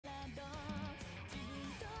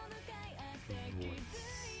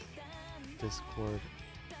Discord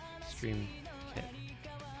stream kit.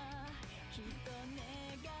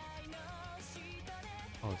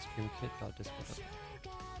 Oh, streamkit.discord.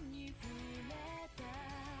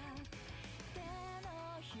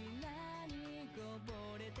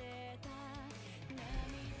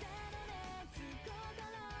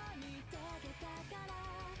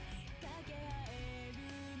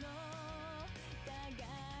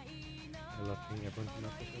 I love seeing everyone come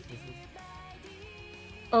up with their faces.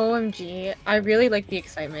 OMG, I really like the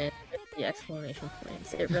excitement, the exclamation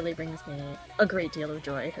points. It really brings me a great deal of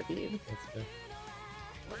joy, Habib. That's good.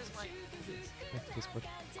 Where is my Discord?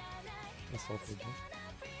 Assault agent.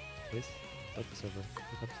 Please, start the server.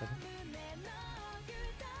 Pick up 7.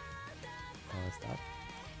 Stop.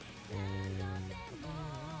 And...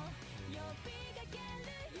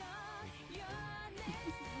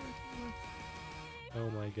 oh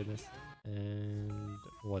my goodness. And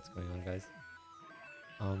what's going on, guys?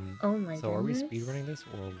 Oh my so are we goodness. speedrunning this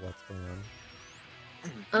or what's going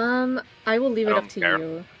on? I will leave it up to care.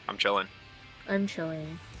 you. I'm chilling. I'm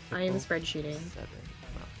chilling. I am spreadsheeting. 7.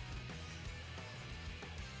 Wow.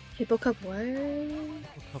 Hippo Cup what? Hippo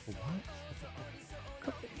Cup what?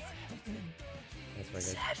 Cup That's right,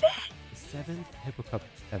 guys. 7? The 7th Hippo Cup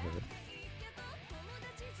ever.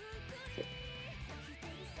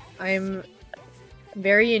 I'm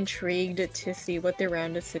very intrigued to see what the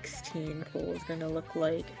round of 16 pool is gonna look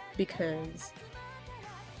like because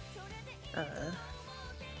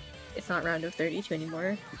it's not round of 32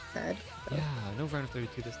 anymore. Sad. But... yeah, no round of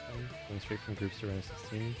 32 this time. Going straight from groups to round of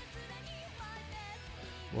 16.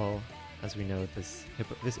 Well, as we know, this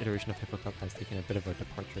iteration of Hippo Cup has taken a bit of a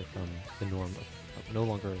departure from the norm of no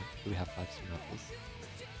longer do we have 5-star Mappools.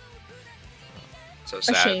 So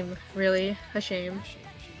sad. A shame, really. A shame.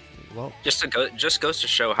 Well, just goes to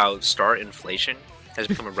show how star inflation has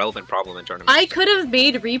become a relevant problem in tournaments. I could have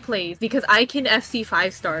made replays because I can FC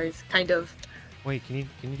 5 stars, kind of. wait, can you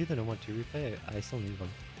do the No Mod 2 replay? I still need one.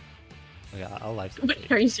 Okay, I'll live Wait,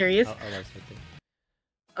 spectate. are you serious? I'll live spectate.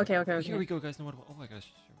 Okay. Here we go, guys. No Mod 1. Oh my gosh.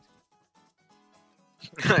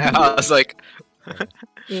 I was like,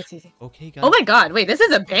 Yes, easy. Okay, guys. Oh my god, wait, this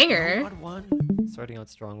is a banger. No Mod 1. Starting out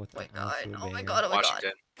strong with Oh an my god, absolute oh my banger. god, oh my god.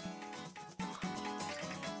 Washington.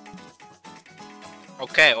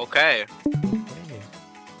 Okay. Okay.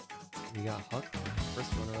 We got Huck,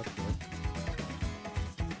 first runner up here.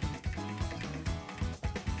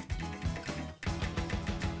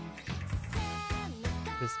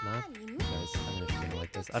 This map, you guys, I don't know if you're gonna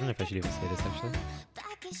like this. I don't know if I should even say this actually.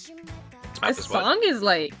 This song is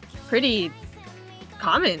like pretty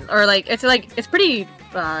common, or like it's pretty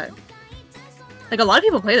like a lot of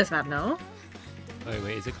people play this map, no?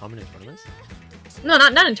 Wait, is it common in tournaments? No,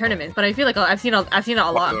 not in tournaments, but I feel like I've seen it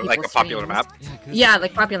a lot. On Like a popular streams. map. Yeah,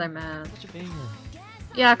 like popular map. Such a banger.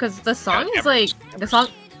 Yeah, because the song is like the song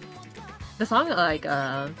like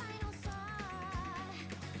how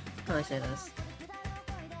do I say this?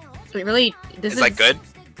 Wait, really? This Is like good?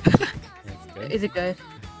 Yeah, it's good. Is it good?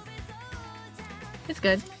 It's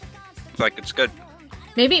good. Like it's good.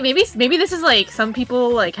 Maybe this is like some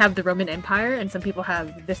people like have the Roman Empire and some people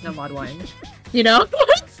have this No Mod 1. You know?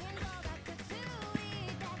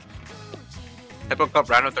 Hippo Cup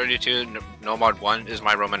round of 32, no mod 1 is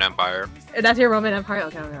my Roman Empire. That's your Roman Empire?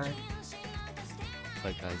 Okay.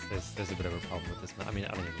 But guys, there's a bit of a problem with this map. I mean, I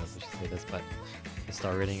don't even know if I should say this, but the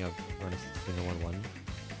star rating of Run 1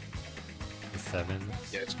 is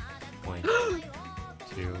 7.22.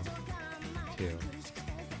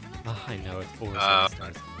 I know, it's over 7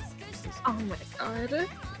 stars. Oh my god.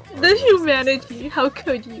 The humanity, how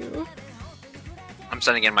could you? I'm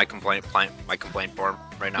sending in my complaint form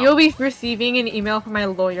right now. You'll be receiving an email from my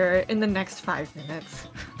lawyer in the next 5 minutes.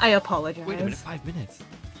 I apologize. Wait a minute, 5 minutes?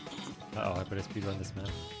 Uh-oh, I better speedrun this map.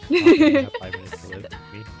 I have 5 minutes to live.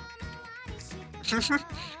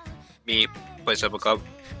 Me? Me, play Hippo Cup.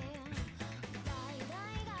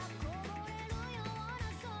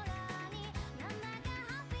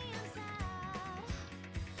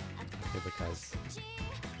 Okay, but guys...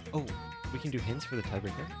 Oh, we can do hints for the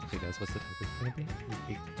tiebreaker? Okay guys, what's the tiebreaker gonna be?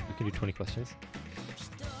 We can do 20 questions.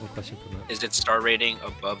 1 question per map. Is it star rating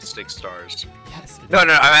above 6 stars? Yes! No,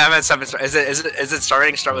 I meant 7 stars. Is it star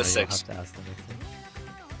rating start with You'll 6? have to ask them next time.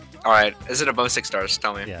 Alright, is it above 6 stars?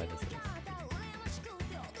 Tell me. Yeah, it is.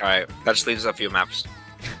 Alright, that just leaves a few maps.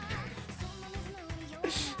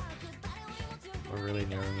 We're really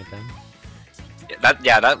narrowing it down.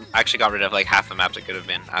 Yeah, that actually got rid of like half the maps it could have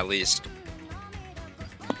been, at least.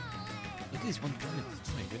 Look at these 1 minutes.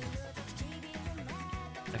 Oh my goodness.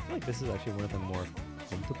 I feel like this is actually one of the more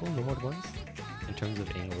comfortable No Mod 1s in terms of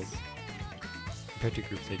angles. Compared to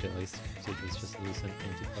group stage at least, stage was just Lucent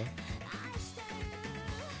and Hippo.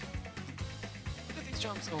 Look at these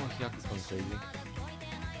jumps! Oh, Hyuk is going crazy.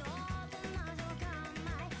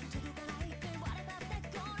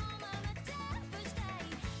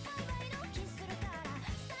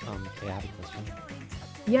 Okay, I have a question.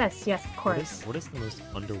 Yes, of course. What is the most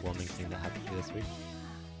underwhelming thing that happened to you this week?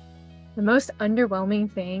 The most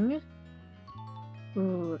underwhelming thing?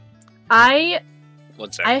 Ooh. I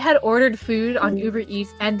had ordered food on Uber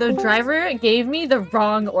Eats and the driver gave me the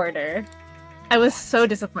wrong order. I was so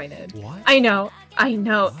disappointed. What? I know.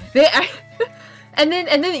 What? And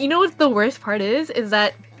then you know what the worst part is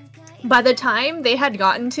that by the time they had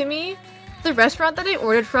gotten to me, the restaurant that I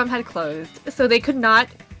ordered from had closed, so they could not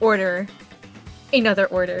order another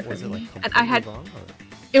order Was for it me. like completely And I had wrong? Or?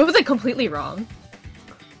 it was like completely wrong.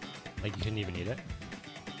 Like you couldn't even eat it?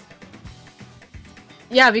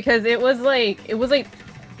 Yeah, because it was like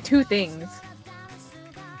two things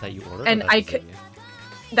That you ordered? And or that I they could- gave you?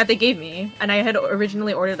 that they gave me, and I had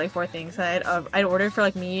originally ordered like 4 things. So I'd ordered for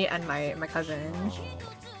like me and my cousin. Oh,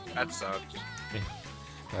 That sucked.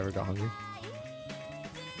 I ever got hungry?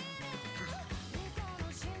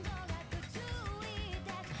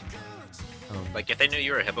 Like if they knew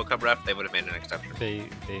you were a Hippo Cup ref, they would have made an exception. They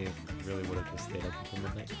really would have just stayed up until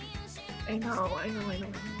midnight. I know.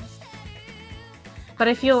 But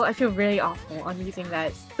I feel really awful on using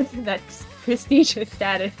that that prestigious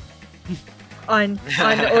status on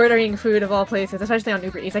ordering food of all places, especially on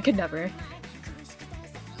Uber Eats. I could never.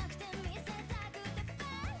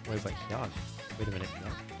 Wait, but Hyuk. Wait a minute, Hyuk.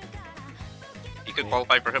 You could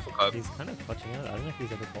qualify for Hippo Cup. He's kind of clutching out. I don't know if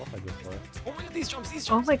he's ever qualified before. Oh my god, these jumps, these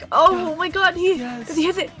Oh jumps! my god, he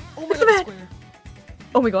has it. Oh my Look god, at the that. square!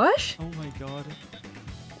 Oh my gosh. Oh my god.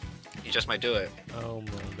 You just might do it. Oh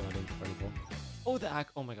my god, incredible. Oh, the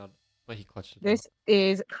act. Oh my god. But he clutched it. This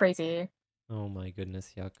is crazy. Oh my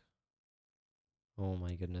goodness, Hyuk. Oh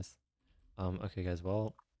my goodness. Okay guys,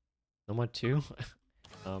 well, number 2,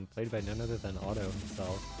 played by none other than Otto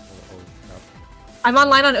himself. Oh crap. I'm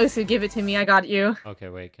online on Osu. Give it to me. I got you. Okay,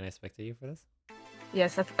 wait, can I spectate you for this?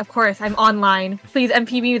 Yes, of course. I'm online. Please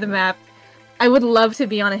MP me the map. I would love to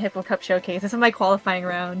be on a Hippo Cup showcase. This is my qualifying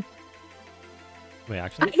round. Wait,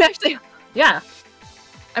 actually? I'm actually, yeah.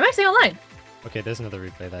 I'm actually online. Okay, there's another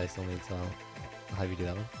replay that I still need, so I'll have you do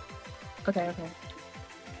that one. Okay.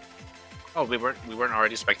 Oh, we weren't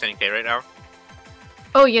already spectating K right now.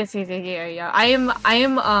 Oh yes. I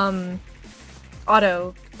am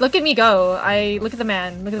Otto. Look at me go. Look at the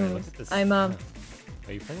man. Look at Wait, the look moves. at this. I'm Are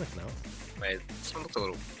you playing with mouse? Wait, this one looks a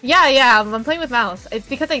little. Yeah. I'm playing with mouse. It's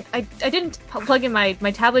because I didn't plug in my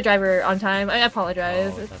tablet driver on time. I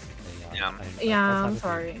apologize. Oh, that's okay, Yeah. Yeah, I'm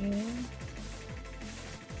sorry.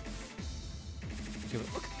 Dude,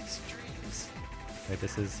 look at these streams! Wait,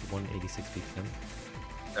 this is 186 BPM.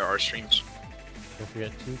 There are streams. Don't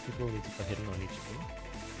forget, 2 people need to put hidden on each stream.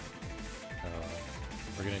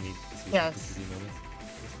 We're gonna need to see Yes. some easy moments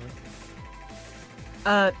this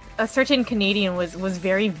time. A certain Canadian was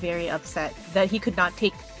very, very upset that he could not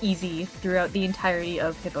take easy throughout the entirety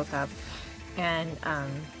of Hippo Cup. And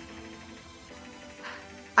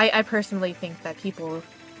I personally think that people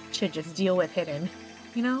should just deal with hidden,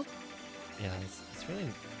 you know? Yeah, it's really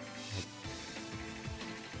like,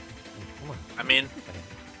 come on. I mean, Okay.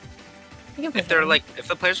 You can play if they're hidden. like, if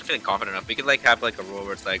the players are feeling confident enough, we could like have like a rule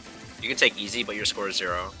where it's like you can take easy, but your score is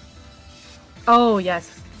 0. Oh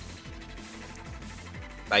yes.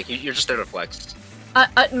 Like you're just there to flex.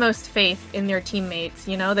 Utmost faith in their teammates,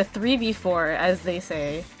 you know? The 3v4, as they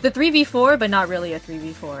say. The 3v4, but not really a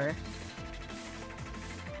 3v4.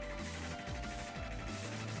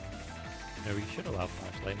 No, we should allow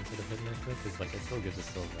flashlight instead of hidden actually, because like it still gives us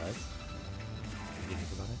silver eyes. If you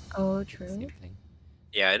think about it. Oh, It's the true. same thing.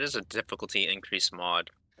 Yeah, it is a difficulty increase mod.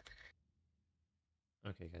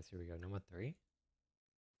 Okay, guys, here we go. Number 3.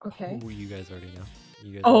 Okay. Oh, you guys already know.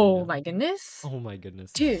 You guys Oh already know. my goodness. Oh my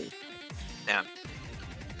goodness. Dude, Yeah.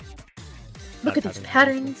 look That at these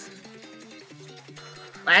pattern's patterns.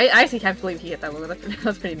 I actually can't believe he hit that one.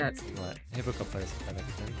 That's pretty nuts. What? Hippo Cup players have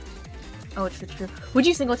everything. Oh, it's true. Would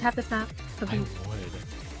you single tap this map? I would.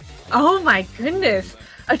 Oh my goodness.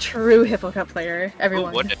 A true Hippo Cup player,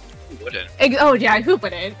 everyone. Who wouldn't? Who wouldn't? Oh yeah, who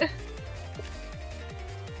wouldn't?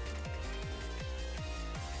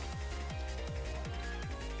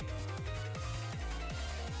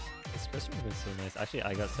 This question movement is so nice. Actually,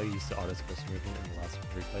 I got so used to Otto's question movement in the last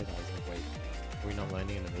replay that I was like, wait, are we not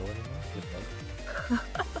landing in the middle anymore? Good luck.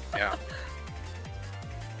 Yeah.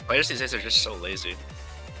 Players these days are just so lazy.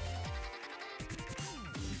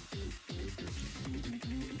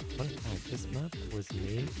 Fun fact, this map was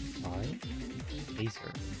made by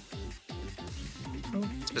Acer.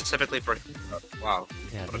 Specifically for... wow,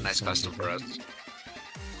 Yeah, what a nice custom for us.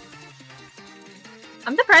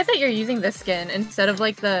 I'm surprised that you're using this skin instead of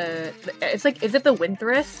like it's like, is it the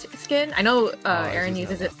Windthrust skin? I know Aaron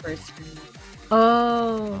uses it first.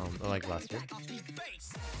 Oh. Like last year.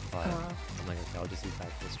 But I'm like, okay, I'll just use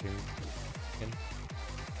that for the stream skin.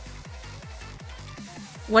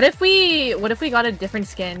 What if we got a different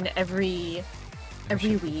skin every week?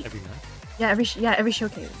 Every night? Yeah, every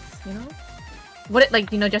showcase, you know? What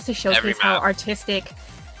like, you know, just to showcase how artistic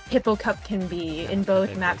Hippo Cup can be in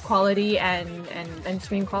both map quality and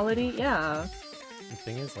stream quality. Yeah. The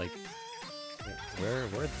thing is, like, where are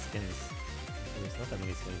the skins? There's not that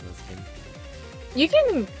many skins in this game. You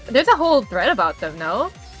can. There's a whole thread about them,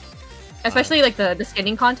 no? Especially like the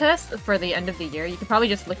skinning contest for the end of the year. You could probably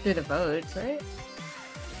just look through the votes, right?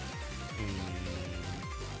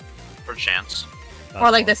 For chance.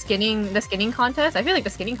 Or like the skinning contest. I feel like the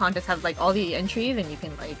skinning contest have like all the entries and you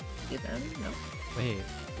can like do them. No? Wait,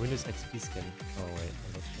 Windows XP skin. Oh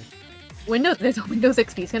wait. There's a Windows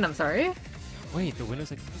XP skin. I'm sorry. Wait, the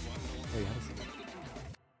Windows XP. Wait, how does it?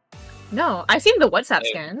 No, I've seen the WhatsApp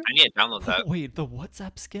skin. I need to download that. Wait, the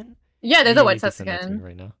WhatsApp skin? Yeah, there's a WhatsApp skin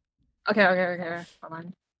right now. Okay. Hold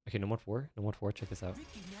on. Okay, no more 4. Check this out.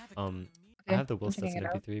 I have the Will Stetson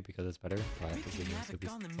MP3 because it's better. But I think it needs to be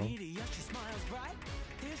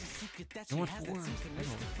no more 4.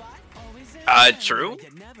 True.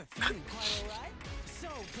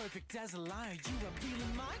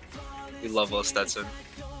 We love Will Stetson.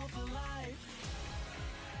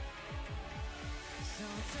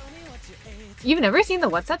 You've never seen the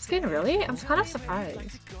WhatsApp skin, really? I'm kind of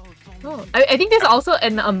surprised. Oh, I think there's also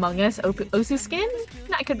an Among Us Osu skin.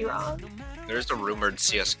 I could be wrong. There's the rumored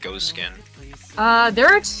CS:GO skin. There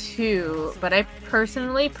are 2, but I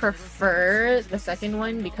personally prefer the second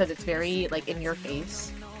one because it's very like in your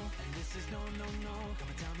face.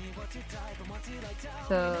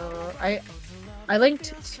 So I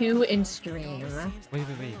linked 2 in stream. Wait.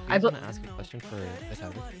 I want to ask a question for the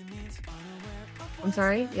topic. I'm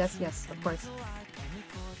sorry? Yes, of course.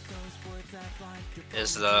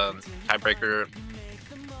 Is the tiebreaker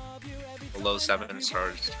below 7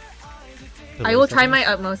 stars? I will try my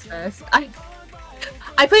utmost best. I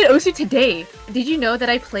played Osu today. Did you know that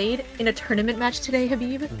I played in a tournament match today,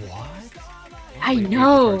 Habib? What? I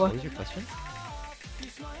know. What was your question?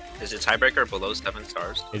 Is it tiebreaker below 7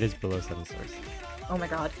 stars? It is below 7 stars. Oh my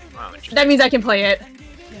god. Wow, that means I can play it.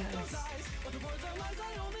 Yes.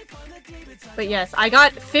 But yes, I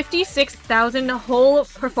got 56,000 whole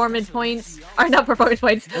performance points. Or not performance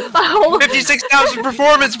points. 56,000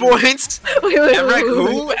 performance points! Wait.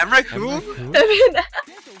 Emrek who?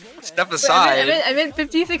 Step aside. I meant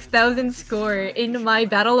 56,000 score in my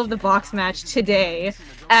Battle of the Box match today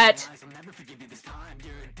at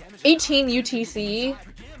 18 UTC,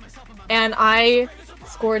 and I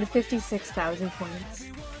scored 56,000 points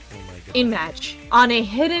in match on a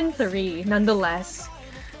hidden 3, nonetheless.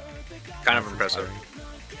 Kind of impressive.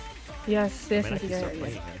 Yes, this is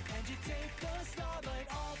good.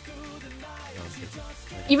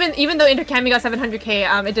 Even though Intercami got 700k,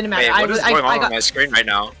 it didn't matter. Wait, what is going on my screen right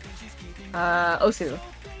now? Osu. Look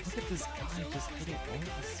at this guy just hitting all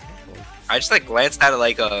the circles. I just like glanced at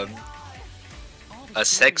like a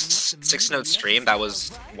 6-note stream that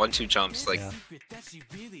was 1-2 jumps. Like,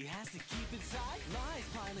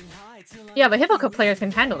 yeah, but Hippo Cup players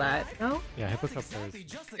can handle that, no? Yeah, Hippo Cup players.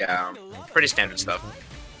 Yeah, pretty standard stuff.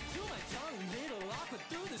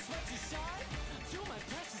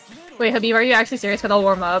 Wait, Habib, are you actually serious? Cause I'll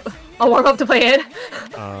warm up. I'll warm up to play it. You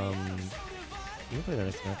can play the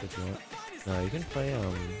next map if you want. No, you can play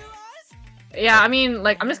Yeah, I mean,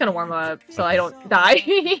 like, I'm just gonna warm up so I don't die.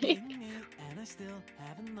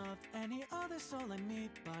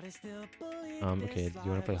 Okay, do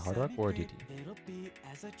you want to play Hard Rock or DT?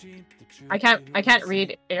 I can't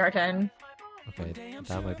read AR10. Okay,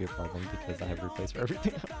 that might be a problem because I have replays for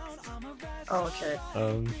everything else. Oh shit.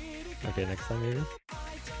 Okay, next time maybe?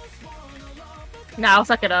 Nah, I'll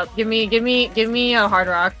suck it up. Give me a Hard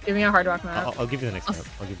Rock. Give me a Hard Rock map. I'll give you the next map.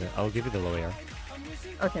 I'll give you the low AR.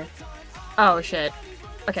 Okay. Oh shit.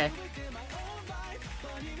 Okay.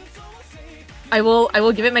 I will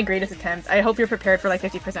give it my greatest attempt. I hope you're prepared for like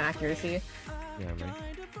 50% accuracy. Yeah, I'm ready.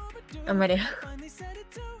 I'm ready. Okay,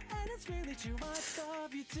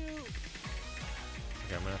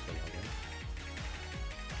 I'm gonna have to log in.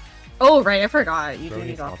 Oh right, I forgot. You do Brony's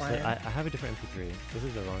need offline. I have a different MP3. This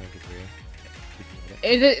is the wrong MP3.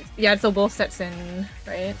 Is it? Yeah, it's a Will Stetson,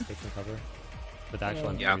 right? Stetson cover. But the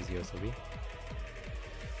actual yeah. MP3 is OSOB.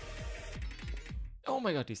 Oh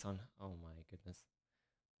my god, D-San. Oh my goodness.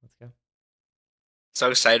 Let's go. So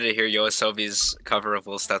excited to hear Yoasobi's cover of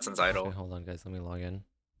Will Stetson's Idol. Okay, hold on, guys. Let me log in.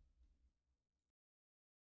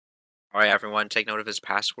 All right, everyone, take note of his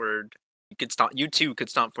password. You too could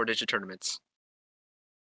stomp 4-digit tournaments.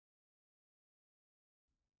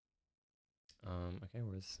 Okay,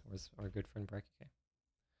 where's our good friend Bracky?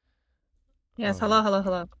 Yes, hello. What?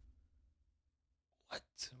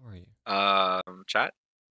 Where are you? Chat?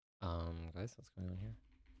 Guys, what's going on here?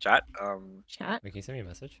 Chat? Chat? Wait, can you send me a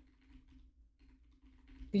message?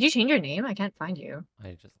 Did you change your name? I can't find you.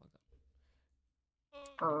 I just logged up.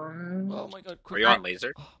 Oh my god, Are quick. you on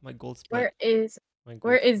laser? Oh, my gold split.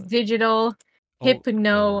 Where is digital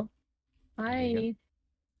Hypno? Hi.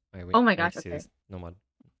 Wait, Oh my I need gosh, to see okay. this. No mod.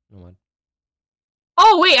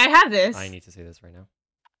 Oh wait, I have this. I need to say this right now.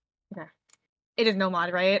 Okay. It is no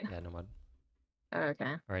mod, right? Yeah, no mod.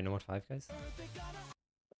 Okay. Alright, no mod 5, guys.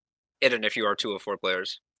 Hidden if you are 2 of 4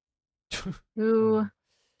 players. 2,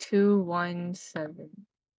 2, 1, 7,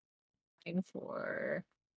 9, 4.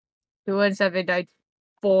 2, 1, 7, 9,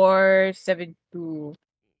 4, 7, 2.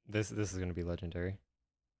 This is gonna be legendary.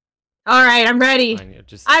 Alright, I'm ready. Fine,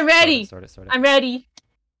 I'm ready. Start it. I'm ready.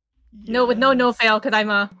 Yes. No, with no fail, because I'm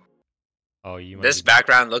a. Oh, you might. This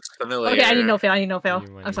background looks familiar. Okay, I need no fail. You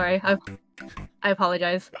might I'm need sorry. I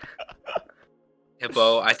apologize.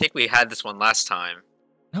 Hippo, I think we had this one last time.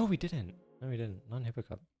 No, we didn't. Not in Hippo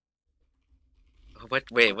Cup.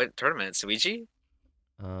 Wait, what tournament? Suiji?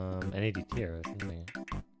 NADT or something.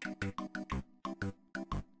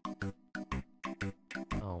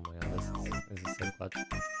 Oh my god, this is so clutch.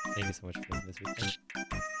 Thank you so much for this weekend.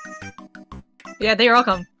 Yeah, they're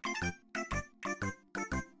welcome.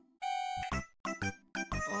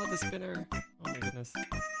 Oh, the spinner! Oh my goodness.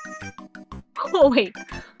 Oh wait.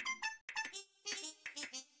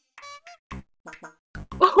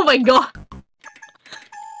 Oh my god.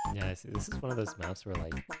 Yeah, see, this is one of those maps where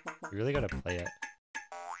like you really gotta play it.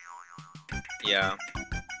 Yeah.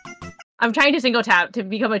 I'm trying to single tap to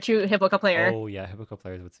become a true Hippo Cup player. Oh yeah, Hippo Cup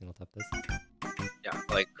players would single tap this. Yeah,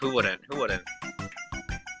 like who wouldn't? Who wouldn't?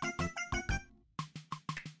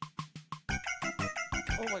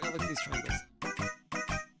 Oh my god, look at these triangles.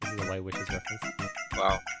 This is a White Witches reference.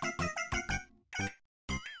 Wow.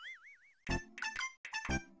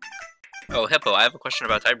 Oh, Hippo, I have a question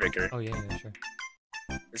about Tiebreaker. Oh yeah, sure.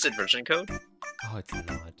 Is it version code? Oh, it's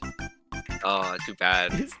not. Oh, too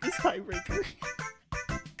bad. Is this Tiebreaker?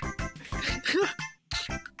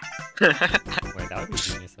 Wait, that would be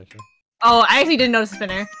genius actually. Oh, I actually didn't notice the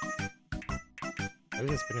spinner. There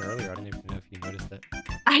was a spinner earlier, I don't even know if you noticed it.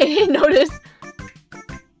 I didn't notice.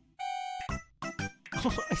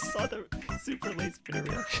 Oh, I saw the super late spinner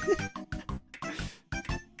reaction.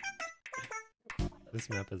 This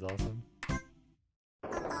map is awesome.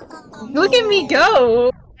 Look at me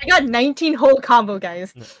go! I got 19 whole combo,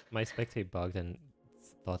 guys. No, my spectate bugged and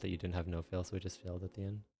thought that you didn't have no fail, so it just failed at the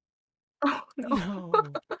end. Oh no. No.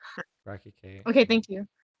 Bracket K. Okay, thank you.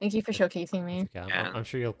 Thank you for showcasing me. Okay, Yeah. I'm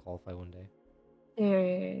sure you'll qualify one day.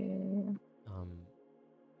 Yeah.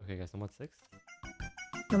 Okay, guys, number 6.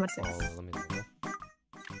 Number 6. Oh, let me know.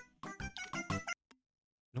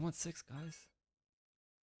 Number 6, guys.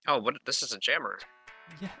 Oh, what? This is a jammer.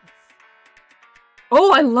 Yes.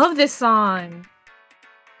 Oh, I love this song.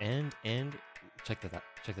 And check this out.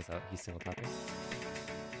 Check this out. He's single tapping.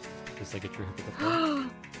 Just like a true Hippo player.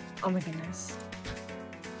 Oh my goodness.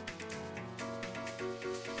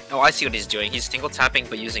 Oh, I see what he's doing. He's single tapping,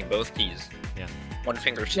 but using both keys. Yeah. One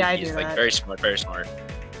finger, 2 Yeah, I keys. do Like that. very smart, very smart.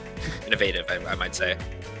 Innovative, I might say.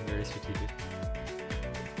 Very strategic.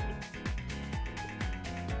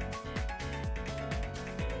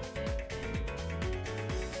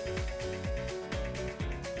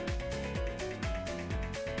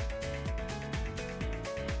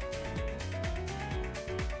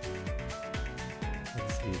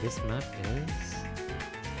 Let's see, this map is...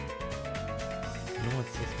 No,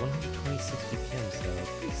 it's 126 BPM, so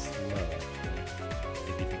pretty slow, actually. If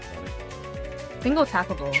you think about it. Single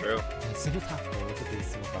tappable. True. Yeah, single tappable, look at these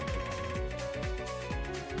single tappable.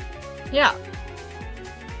 Yeah.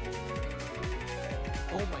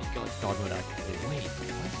 Oh my god, God mode activated. Wait,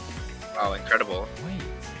 what? Wow, incredible. Wait.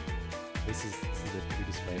 This is a true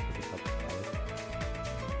display for the top five.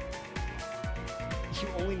 You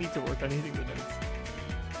only need to work on hitting the notes.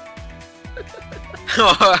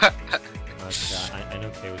 I know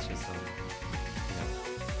Kay was just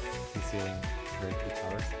concealing her true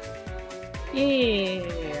powers.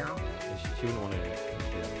 Yeah. She wouldn't want to do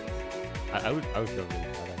that. I would feel really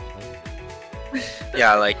bad actually.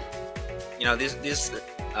 Yeah, like, you know, these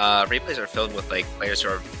replays are filled with like players who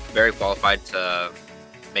are very qualified to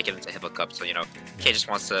make it into Hippo Cup. So you know, Kay just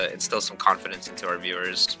wants to instill some confidence into our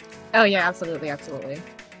viewers. Oh yeah, absolutely, absolutely.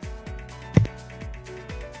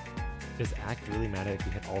 Just act really mad if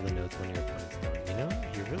you hit all the notes when your opponent's done. You know,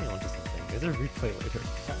 you're really onto something. There's a replay later.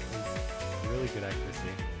 That was really good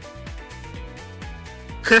accuracy.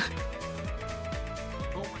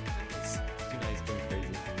 Oh my goodness. Tonight going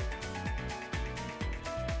crazy.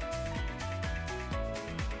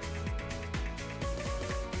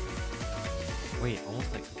 Wait, almost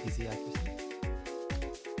like PC accuracy?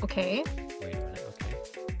 Okay. Wait a minute, okay.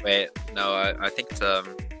 Wait, no, I think it's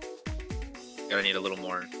gonna need a little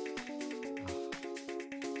more.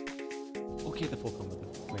 Okay, the full combo.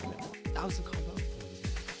 Wait a minute. That was the combo?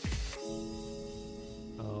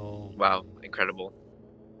 Oh. Wow, incredible.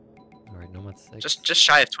 Alright, Nomad 6. Just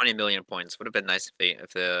shy of 20 million points. Would have been nice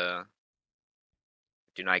if the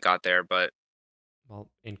Dunai got there, but Well,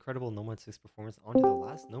 incredible Nomad 6 performance. On to the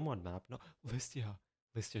last Nomad map. No, Listia.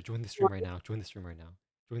 Listia, join the stream right now. Join the stream right now.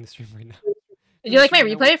 Join the stream right now. Did you like my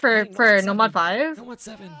replay for Nomad 5? Nomad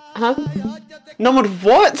 7. Huh? Nomad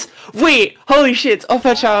what? Wait, holy shit.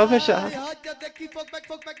 Oppacha.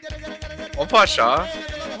 Oppa Shaw.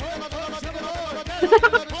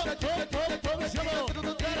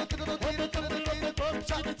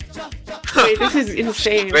 Wait, this is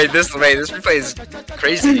insane. Wait, this replay is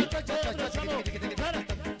crazy.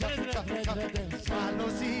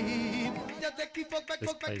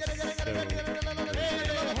 This plays so crazy.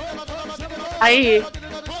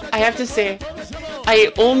 I have to say,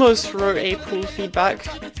 I almost wrote a pool feedback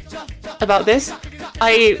about this.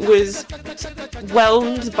 I was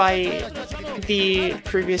whelmed by the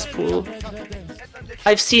previous pool.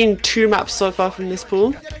 I've seen 2 maps so far from this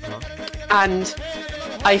pool, and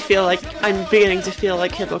I feel like I'm beginning to feel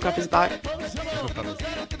like Hippo Cup is back.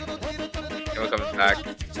 Hippo Cup is back.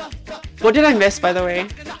 What did I miss, by the way?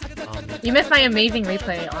 You missed my amazing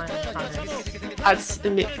replay on Promise. That's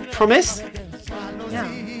Promise? Yeah.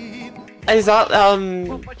 Is that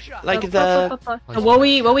like the what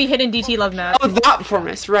we hit in DT Love Map? oh, that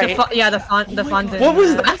Promise, right? The font. What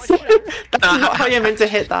was that? That's not how you meant to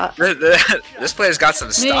hit that. This player's got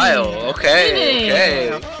some style.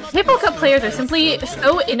 Okay. Hippo Cup players are simply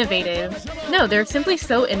so innovative. No, they're simply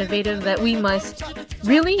so innovative that we must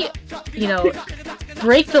really,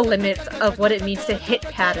 break the limits of what it means to hit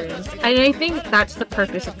patterns. And I think that's the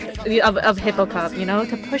purpose of Hippo Cup,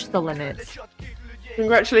 to push the limits.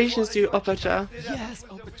 Congratulations to Oppacha. Yes,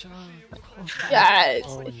 Oppacha. Yes,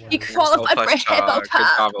 Oh, you qualified for Hippo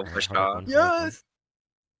Cup. Yes.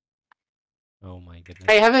 Oh my goodness.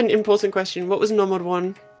 I have an important question. What was Nomad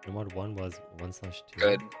 1? Nomad 1 was 1/2.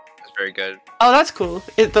 Good. It's very good. Oh, that's cool.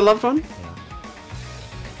 Is the loved one?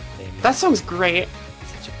 Yeah. That song's great.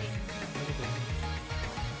 Such a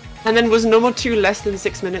And then was Nomad 2 less than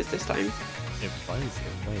 6 minutes this time? It was.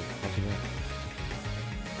 Wait, how'd you know?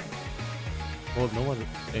 Well, Nomad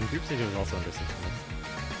in group stage it was also under 6 minutes.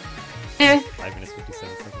 Yeah. 5 minutes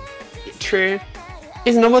 57 seconds. True.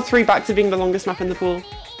 Is Nomad 3 back to being the longest map in the pool?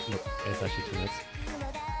 Nope, it's actually 2 minutes.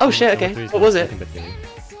 Oh shit, okay. Nomad 3 is What was it? nothing but theory.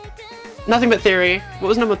 Nothing but theory. What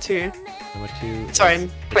was Nomad 2? Nomad 2. Sorry,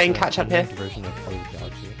 I'm playing catch up here. Version of Hollywood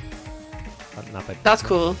Galaxy. Not by That's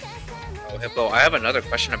cool. Oh, Hippo, I have another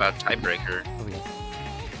question about tiebreaker. Oh yeah.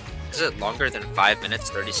 Is it longer than 5 minutes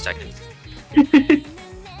 30 seconds?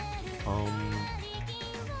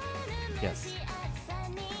 Yes.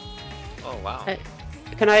 Oh wow.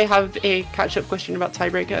 Can I have a catch-up question about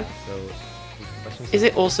tiebreaker? So, the question Is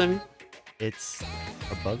it awesome? It's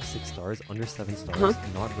above 6 stars, under 7 stars,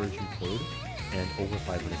 not version code, and over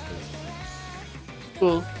 5 minutes 30 seconds.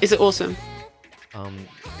 Cool. Is it awesome? Well,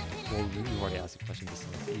 you already asked a question this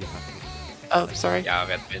time. You have to. Oh, sorry. Yeah,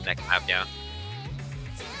 we have to be next map, yeah.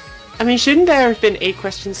 I mean, shouldn't there have been 8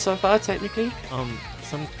 questions so far, technically? Some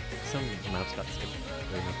maps got skipped.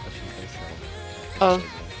 There were no questions there, so... Oh.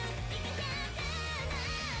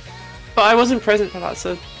 But I wasn't present for that,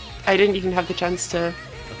 so I didn't even have the chance to...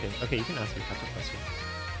 Okay, you can ask your catch-up question.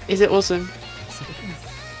 Is it awesome?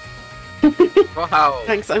 Wow.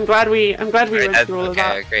 Thanks. I'm glad we went through all of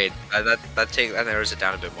that. Okay, great. That narrows it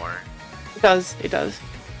down a bit more. It does. It does.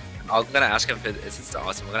 I'm gonna ask him if it's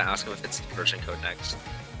awesome. I'm gonna ask him if it's version code next.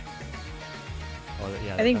 Oh,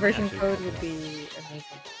 yeah, I think that's version actually code cool, would yeah. be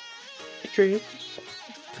amazing. True.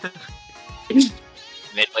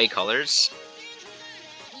 Midway colors.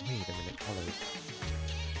 Wait a minute, colors.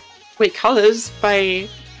 Wait, Colors by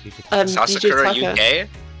DJ Sasakura Taka. UK.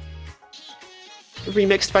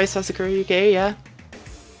 Remixed by Sasakura UK, yeah.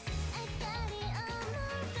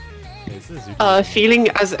 Okay, this is Zuko. Feeling,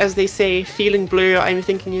 as they say, feeling blue, I'm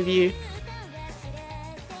thinking of you.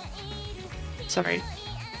 Sorry.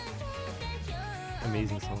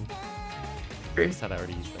 Amazing song. True. I said I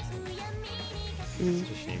already used that song. It's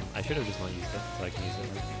such a shame. I should have just not used it, so I can use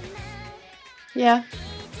it now. Yeah.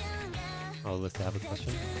 Oh, let's have a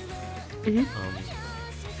question. Mhm.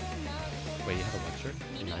 Wait, you have a lecture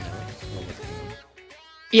in 9 hours? Oh, what's going on?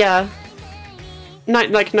 Yeah.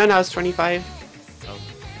 9 hours 25. Oh.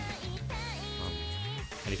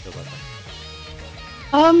 How do you feel about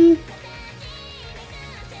that?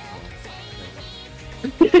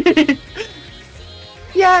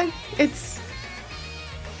 Yeah,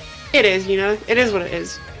 it is, you know? It is what it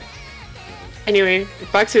is. Anyway,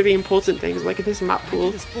 back to the important things, like this map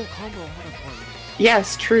pool.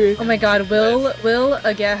 Yes, true. Oh my god, will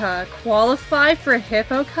Ageha qualify for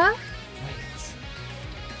Hippo Cup?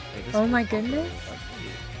 Wait, Oh my goodness.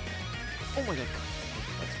 Oh my god.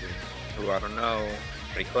 That's weird. Ooh, I don't know.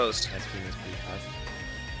 Pretty close. That screen is pretty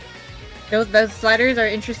fast. Those sliders are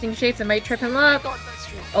interesting shapes that might trip him up.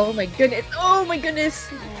 Oh my goodness. Oh my goodness.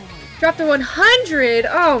 Dropped to 100.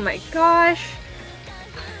 Oh my gosh.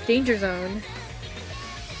 Danger zone. Like,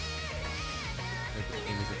 the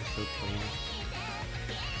game is so clean.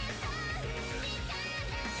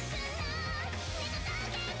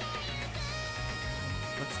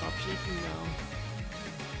 Let's stop shaking now.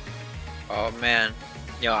 Oh man.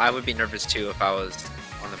 Yo, I would be nervous too if I was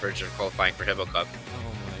on the verge of qualifying for Hippo Cup.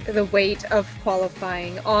 Oh my. The weight of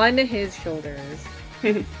qualifying on his shoulders.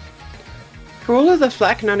 For all of the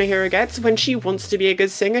flack Nanahiro gets, when she wants to be a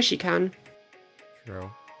good singer, she can.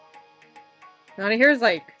 True. Nana here is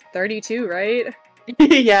like 32, right?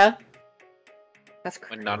 Yeah, That's When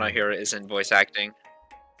crazy. Nana here isn't voice acting.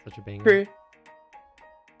 Such a banger. true.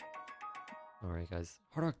 Alright, guys.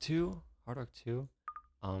 Hard Rock 2. Hard Rock 2.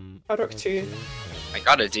 Hard Rock 2. I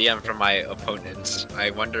got a DM from my opponent.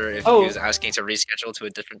 I wonder if Oh. he was asking to reschedule to a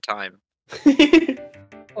different time.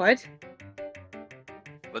 What?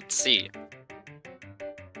 Let's see.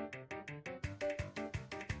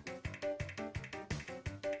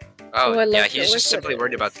 Oh, Oh, I love yeah, the he's just simply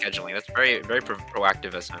worried about liquids. scheduling. That's very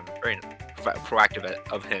proactive as him. Very proactive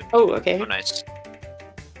of him. Oh, okay. Oh, nice.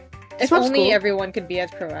 If Sounds only cool. everyone could be as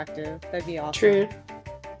proactive. That'd be awesome. True.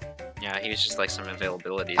 Yeah, he was just like some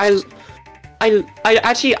availabilities.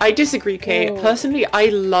 I disagree, Kay. Oh. Personally, I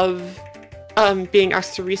love being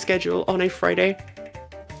asked to reschedule on a Friday.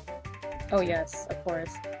 Oh yes, of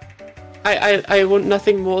course. I want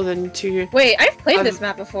nothing more than to Wait, I've played this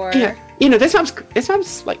map before. yeah. You know, this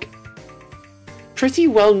map's like pretty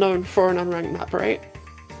well known for an unranked map, right?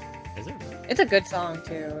 Is it? It's a good song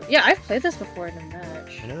too. Yeah, I've played this before in a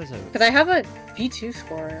match. I know there's a. Because I have a V2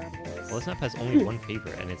 score on this. Well, this map has only one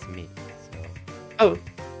favorite, and it's me. So. Oh,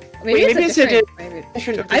 Maybe wait, maybe it's it's a a different, maybe-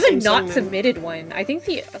 different of the I have a same song not then. submitted one. I think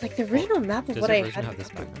the original map of Does what your I version had. have this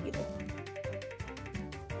background?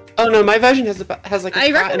 Oh no, my version has like a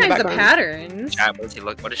I cat in the recognize the background. patterns. Yeah,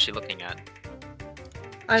 what is she looking at?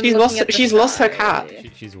 I'm She's looking lost- at the she's lost her sky. cat.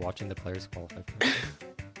 She's watching the players qualify.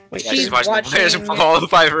 Wait, Yeah, She's she's watching the players watching-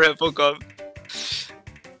 qualify for Hippo Cup.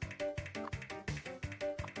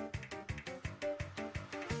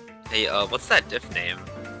 Hey, what's that diff name?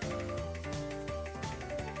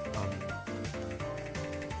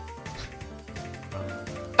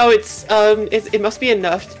 Oh, it must be a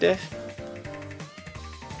nerfed diff.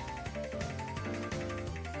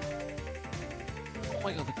 Oh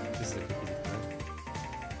my god, this is a cookies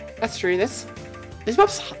of That's true. This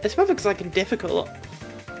map looks like difficult.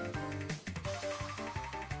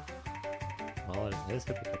 Well, it is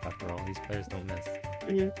difficult after all. These players don't miss.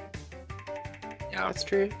 Mhm. Yeah, That's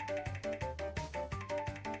true.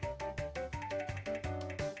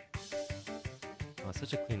 Oh,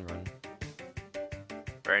 such a clean run.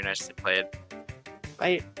 very nicely played.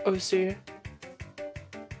 By Osu.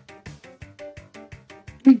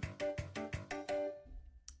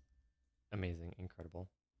 Amazing, incredible.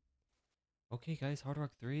 Okay, guys, Hard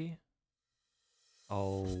Rock 3.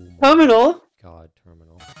 Oh my Terminal. god,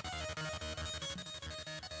 Terminal.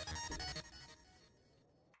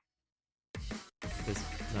 This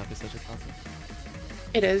map is such a classic.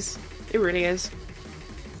 It is. It really is.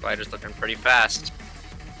 Slider's looking pretty fast.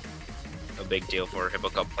 No big deal for Hippo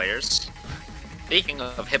Cup players. Speaking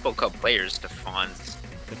of Hippo Cup players, Defon's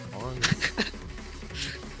Defon's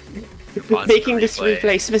Making this replay.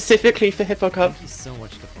 replay specifically for Hippo Cup. Thank you so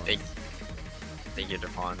much, Defon. Thank you,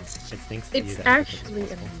 Defon's. It's thanks to you It's that Hippo Cup is actually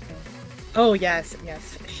possible. amazing. Oh yes,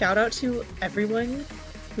 yes. Shout out to everyone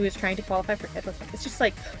who is trying to qualify for Hippo Cup. It's just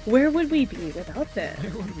like, where would we be without them?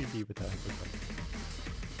 Where would we be without Hippo Cup?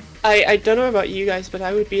 I don't know about you guys, but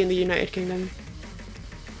I would be in the United Kingdom.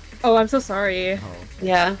 Oh, I'm so sorry. Oh,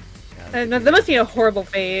 Yeah. yeah. That must be a horrible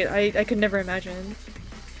fate. I could never imagine.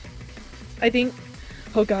 I think,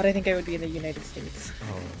 oh god, I think I would be in the United States.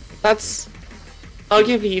 Oh, That's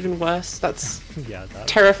Arguably even worse. That's Yeah, that's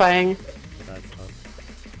terrifying. tough.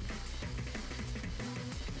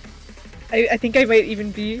 I think I might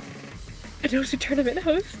even be a Dota tournament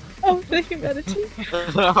host of the humanity.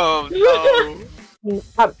 Oh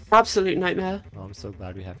no! Absolute nightmare. Oh, I'm so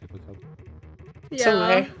glad we have Hippo Cup. So am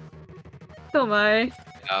I. So am I.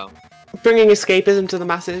 Yeah. Bringing escapism to the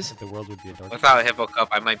masses. The world would be a dark. Without Hippo Cup,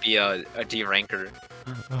 I might be a D ranker.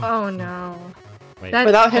 Oh no. Wait. That,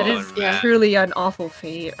 Without that Hippo- is yeah. truly an awful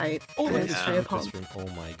fate. I Wait, was it's very from pumped. this room.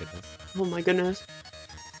 Oh my goodness. Oh my goodness.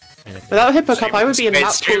 And it's Without Hippo Cup, I would be a Wait,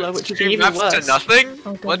 map stream- cooler, which would be stream even maps worse. to nothing?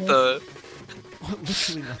 Oh, What the?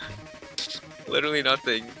 literally nothing. Literally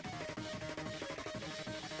nothing.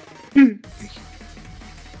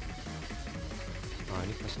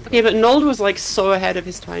 Any questions? Okay, but Nold was like so ahead of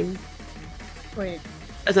his time Wait,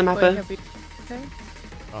 as a what mapper. have we okay.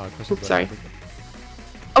 Questions Oops, about sorry. Hippo Cup?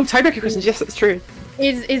 Oh, tiebreaker questions. Yes, that's true.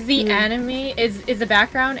 Is the Hmm. anime is the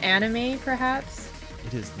background anime perhaps?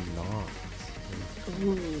 It is not.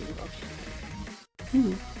 Ooh,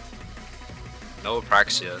 No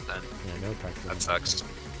Apraxia then. Yeah, no practice. That sucks.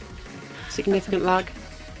 Significant lag.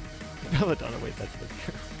 Belladonna, wait, that's the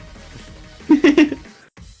true.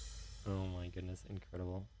 Oh my goodness,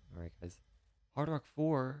 incredible. Alright, guys. Hard Rock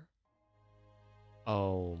 4.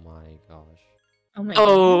 Oh my gosh. Oh my goodness.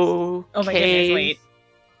 Oh. Oh my goodness, wait.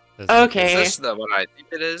 This Okay. Is this the what I think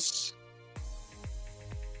it is?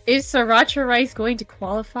 Is Sriracha Rice going to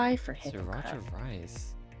qualify for Hippo Sriracha Cup?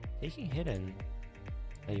 Rice. Taking Hidden.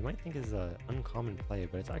 Now, you might think is an uncommon play,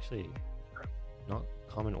 but it's actually not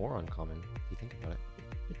common or uncommon if you think about it.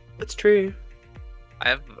 That's true. I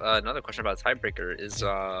have another question about tiebreaker. Is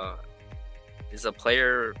a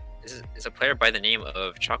player by the name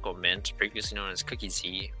of Choco Mint, previously known as Cookie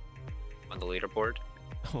Z, on the leaderboard?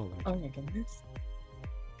 Oh, Lord. Oh my goodness.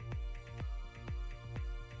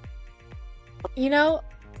 You know,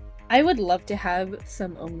 I would love to have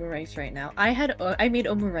some omu rice right now. I made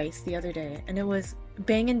omu rice the other day, and it was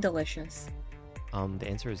bangin' delicious. The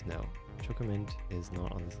answer is no. Chocomint is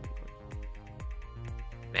not on this leaderboard.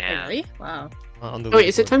 Oh, Man. really? Wow. On the Oh, wait,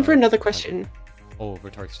 is it leaderboard, time for another uh, question? Oh,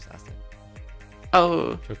 Retarx just asked it.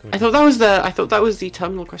 Oh. Chocomint I thought that was the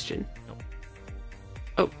terminal question.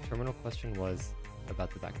 Terminal question was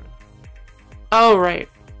about the background. Oh, right.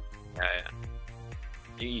 Yeah.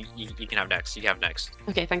 You can have next. You have next.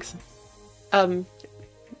 Okay, thanks. I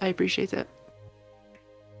appreciate it.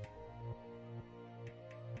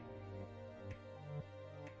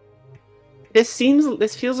 This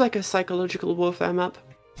feels like a psychological warfare map.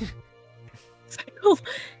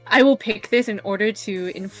 I will pick this in order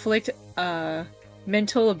to inflict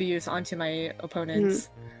mental abuse onto my opponents.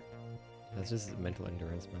 That's just mental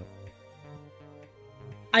endurance map.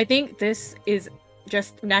 I think this is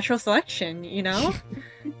just natural selection, you know?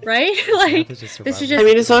 Right? Like, Math is just this is survival. I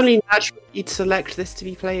mean, it's only natural you'd select this to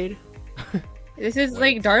be played. this is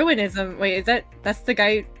like Darwinism. Wait, that's the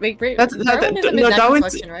guy? Wait, Darwinism Darwinism is natural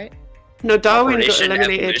selection, right? No, Darwin got Operation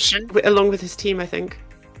eliminated Evolution? along with his team, I think.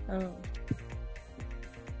 Oh.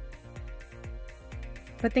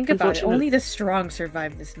 But think about it, only the strong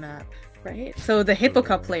survive this map, right? So the Hippo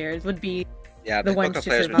Cup players would be... Yeah, The the ones Hippo to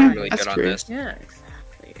players would survive. be really That's good on true. this. Yeah,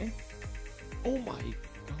 exactly. Oh my god.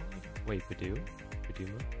 Wait, Badoo?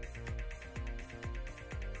 Baduma?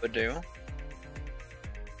 Would do.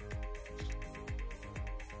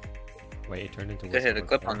 Wait, it turned into Could hit a Whistle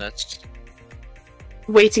clip Four. on this.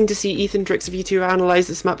 Waiting to see Ethan Drix V2 analyze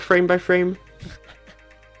this map frame by frame.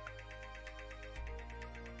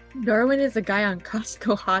 Darwin is the guy on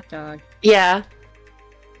Costco hot dog. Yeah,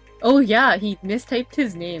 Oh yeah, he mistyped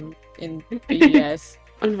his name in BBS.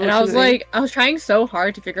 And I was unfortunately. like, I was trying so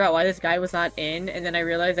hard to figure out why this guy was not in, and then I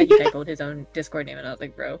realized that he typoed his own Discord name, and I was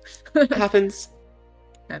like, bro, It happens.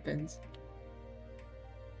 happens.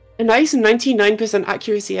 A nice 99%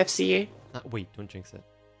 accuracy FCA. Wait, don't jinx it.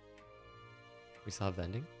 We still have the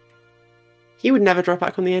ending? He would never drop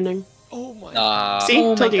back on the ending. Oh my See? Oh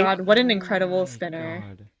my Told you. god, what an Oh incredible my spinner.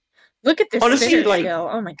 God. Look at this Honestly, spinner like- skill.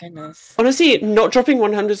 Oh my goodness. Honestly, not dropping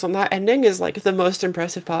 100s on that ending is like the most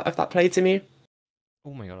impressive part of that play to me.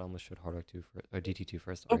 Oh my god, I almost showed Hard Rock 2 for, or DT2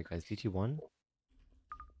 first. Oh. Alright guys, DT1.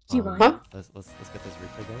 DT1? Huh? Let's get this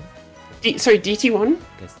replay going. Sorry, DT1?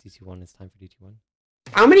 Guys, DT1, it's time for DT1.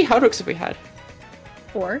 How many hard rocks have we had?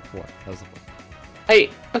 4? 4. That was the 4.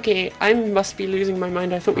 Okay, I must be losing my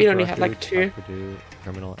mind. I thought we only had like 2. Purdue,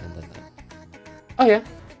 Terminal, and then that. Oh yeah.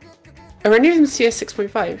 Are any of them CS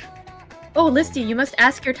 6.5? Oh, Listy, you must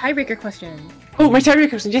ask your tiebreaker question. Oh, my tiebreaker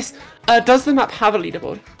question, yes. Does the map have a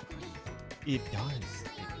leaderboard? It does.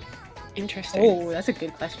 Interesting. Oh, that's a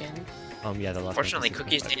good question. Yeah, the last Unfortunately, one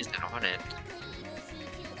Cookies was isn't on it.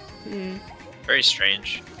 Very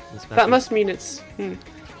strange. That must mean it's.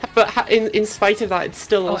 But in spite of that, it's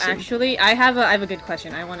still awesome. Oh, actually, I have a good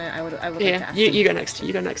question. I would like to ask you go next.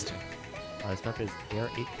 You go next. This map is AR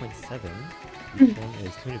 8.7. The one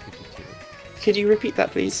is 252. Could you repeat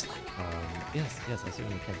that, please? Yes, I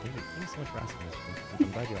certainly can. Thank you so much for asking this.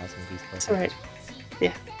 I'm glad you're asking these questions. It's alright.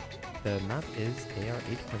 Yeah. The map is AR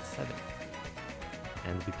 8.7,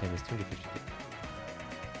 and the BPM is 252.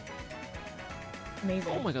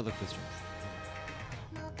 Amazing. Oh my god, look at this dress.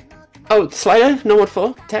 Oh, slider? No mod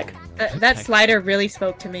 4? Tech? That slider really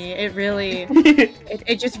spoke to me. It really,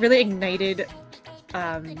 it just really ignited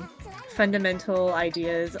fundamental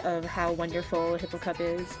ideas of how wonderful Hippo Cup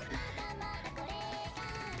is.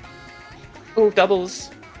 Oh, doubles.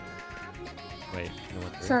 Wait, no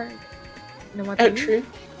what? Sorry. No what? Oh, true.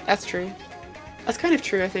 That's true. That's kind of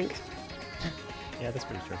true, I think. Yeah, that's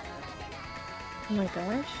pretty true. Oh my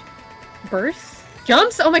gosh. Bursts?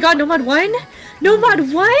 Jumps? Oh my god, no mod 1? No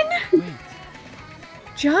mod 1? Wait.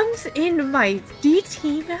 Jumps in my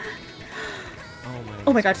DT map?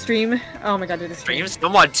 Oh my god, stream. Oh my god, do the stream. Streams? No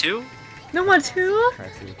mod 2? No mod 2?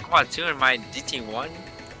 No mod 2 in my DT1?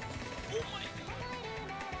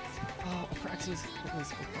 Oh, Praxis.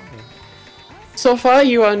 So far,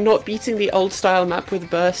 you are not beating the old style map with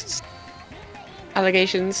bursts.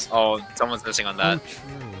 Allegations. Oh, someone's missing on that. Oh, true.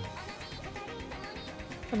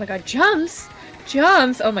 Oh my god, jumps!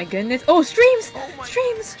 Jumps! Oh my goodness. Oh, streams! Oh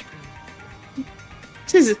streams!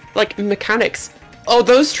 This is like mechanics. Oh,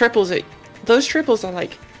 those triples are like. Those triples are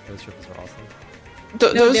awesome.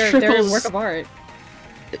 Those triples. They're a work of art.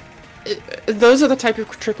 Those are the type of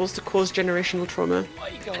triples to cause generational trauma. Oh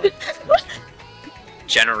my god.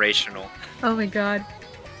 Generational. Oh my god.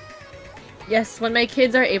 Yes, when my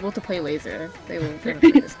kids are able to play laser, they will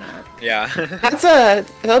remember this map. Yeah.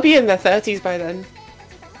 They'll be in their 30s by then.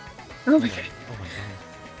 Oh my god. Oh my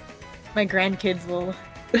god. My grandkids will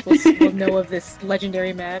know of this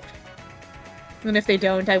legendary map. And if they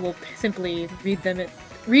don't, I will simply read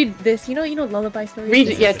this. You know, lullaby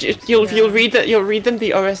stories. You'll read that. You'll read them the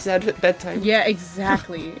OSZ at bedtime. Yeah,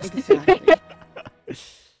 exactly.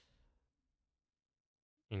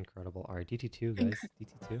 Incredible. Alright, DT2, guys.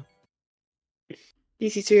 DT2.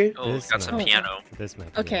 DC2. Oh, got some piano. This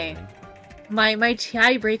map. Okay. My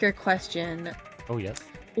tiebreaker question. Oh yes.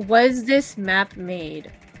 Was this map made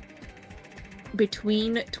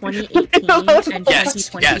between 2018 and 2020?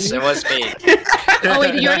 Yes, it was made. Oh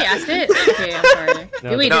wait, did you already ask it? Okay, I'm sorry.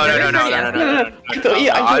 No, Wait, no. I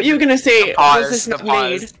thought you were gonna say, was this not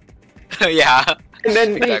made? Yeah. And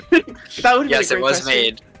then that would be yes, a it great was question.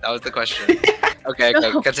 made. That was the question. Okay,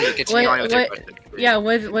 No. continue on with your question. Yeah,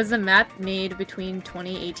 was the map made between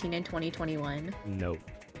 2018 and 2021? No.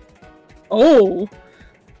 Oh.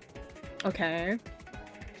 Okay.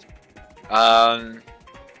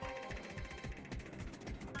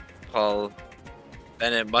 Well,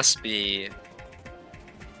 then it must be.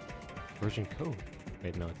 Version code.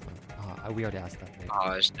 Wait, no, it's not. We already asked that. Maybe.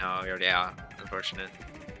 Gosh, no, we already unfortunate.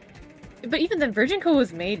 But even then, Virgin Code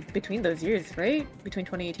was made between those years, right? Between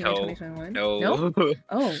 2018 and 2021? No.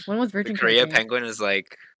 Oh, when was Virgin Code Korea made? Penguin is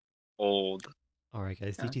like old. Alright,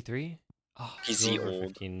 guys, Yeah. DT3. Oh, PC Silver, old.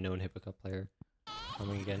 15 known Hippo Cup player.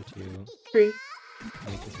 Coming again to 3.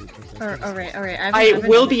 make this resource. Alright. I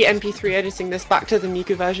will be MP3 editing this back to the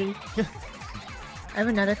Miku version. I have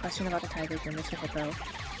another question about the tiebreaker, Mr. Hippo.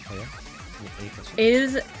 Oh yeah? Any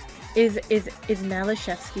questions? Is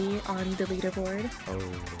Malashevsky on the leaderboard? Oh,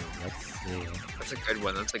 let's see. That's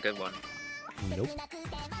a good one. Nope.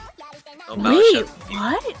 Oh, Wait, Malashevsky.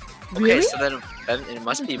 what? Okay, Really? so then it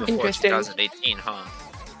must be before Interesting. 2018, huh?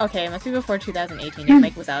 Okay, it must be before 2018 if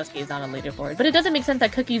Mike Wazowski is on a leaderboard. But it doesn't make sense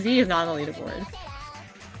that Cookie Z is not on the leaderboard.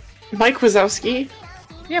 Mike Wazowski.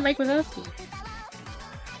 Yeah, Mike Wazowski.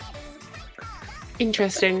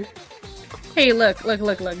 Interesting. Hey, look.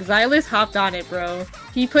 Xylus hopped on it, bro.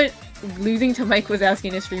 He put losing to Mike Wazowski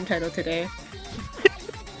in his stream title today.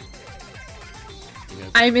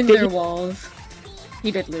 I'm in their walls. He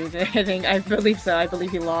did lose it, I think. I believe so. I believe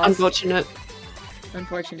he lost.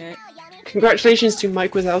 Unfortunate. Congratulations to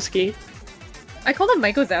Mike Wazowski. I called him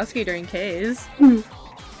Mike Wazowski during K's.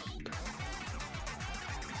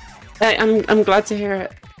 I'm glad to hear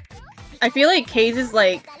it. I feel like K's is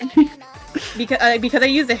like... because I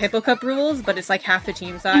use the Hippo Cup rules, but it's like half the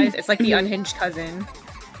team size. It's like the unhinged cousin.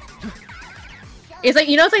 It's like,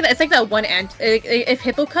 you know, it's like that one if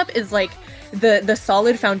Hippo Cup is like the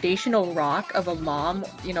solid foundational rock of a mom,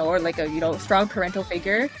 you know, or like a, you know, strong parental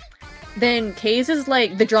figure, then K's is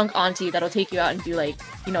like the drunk auntie that'll take you out and do like,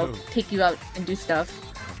 you know, take you out and do stuff.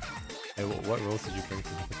 Hey, what rules did you bring to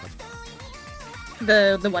Hippo Cup?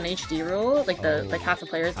 the 1 HD rule, like like half the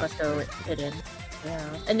players must go hidden. Yeah,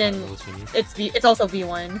 and then it's also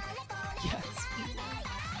V1. Yes.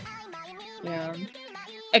 Yeah.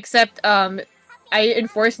 Except I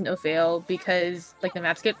enforced no fail because like the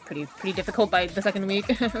maps get pretty difficult by the second week.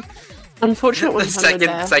 Unfortunate one.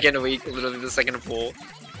 Second week, literally the second pool.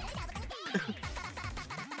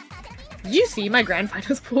 Did you see my grand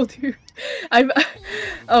finals pool, dude?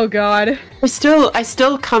 Oh god. I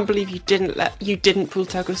still can't believe you didn't pull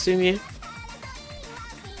Takosumi.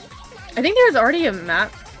 I think there was already a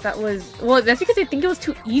map that was that's because I think it was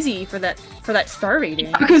too easy for that star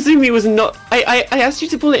rating. Takosumi was not. I asked you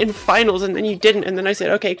to pull it in finals and then you didn't, and then I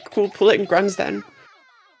said, okay, cool, pull it in grands then.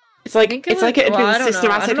 It's like it had been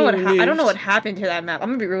systematically I don't know what happened to that map. I'm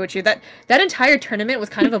gonna be real with you. That entire tournament was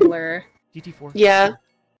kind of a blur. DT4. Yeah.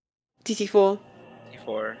 DT4.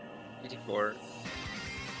 DT4.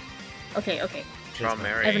 Okay.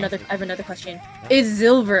 Mary. I have another question. Yeah. Is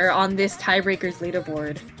Silver on this tiebreaker's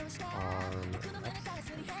leaderboard?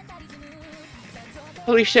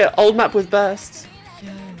 Holy shit, old map with bursts.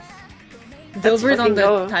 Yeah. Silver's on the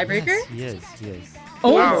tiebreaker? Yes, he is.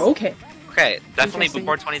 Oh, wow. Okay. Okay, definitely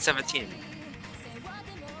before 2017.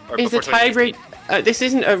 Is the tiebreaker... this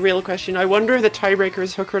isn't a real question. I wonder if the tiebreaker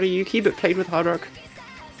is Hokura Yuki, but played with Hard Rock.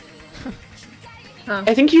 Huh.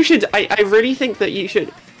 I think you should... I really think that you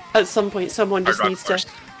should... At some point, someone just needs to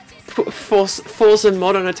force a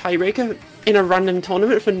mod on a tiebreaker in a random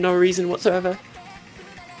tournament for no reason whatsoever.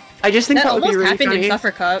 I just think that would be really happened funny. In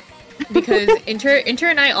Suffer Cup because Inter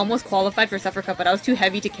and I almost qualified for Suffer Cup, but I was too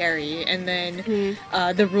heavy to carry. And then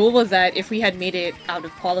the rule was that if we had made it out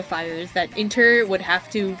of qualifiers, that Inter would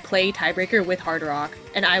have to play tiebreaker with Hard Rock,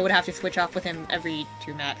 and I would have to switch off with him every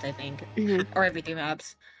 2 maps, I think, or every 3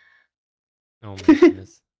 maps. Oh my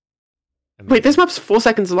goodness! Wait, this map's 4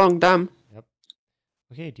 seconds long. Damn. Yep.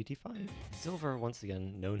 Okay, DT5. Silver once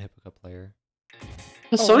again, known Hippo Cup player.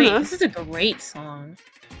 Oh, wait, this is a great song.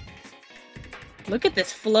 Look at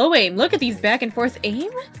this flow aim. Look at these back and forth aim.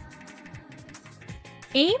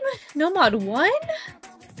 Aim? No mod 1?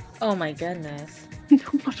 Oh my goodness. No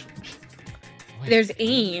mod 1. There's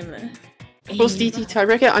aim. Force DT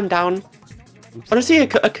tiebreaker, I'm down. Oops. Honestly,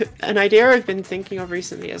 an idea I've been thinking of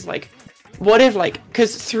recently is like, what if like,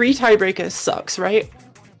 because 3 tiebreakers sucks, right?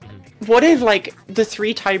 What if like the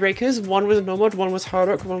 3 tiebreakers, one was no mod, one was Hard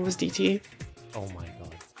Rock, one was DT? Oh my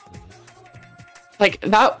god. Like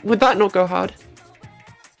that, would that not go hard?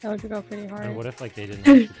 That would go pretty hard. And what if like they didn't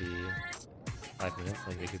have to be 5 minutes,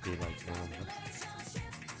 like they could be like normal minutes?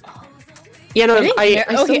 Yeah, no,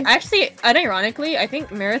 okay, actually, unironically, I think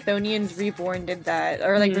Marathonians Reborn did that,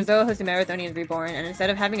 or like Brazil hosted Marathonians Reborn, and instead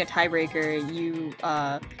of having a tiebreaker, you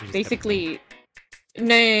basically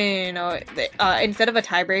no. Instead of a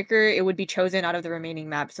tiebreaker, it would be chosen out of the remaining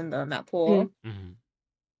maps in the map pool,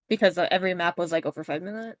 because every map was like over 5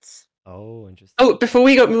 minutes. Oh, interesting. Oh, before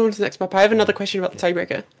we move on to the next map, I have another question about the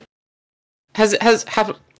tiebreaker.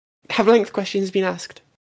 Have length questions been asked?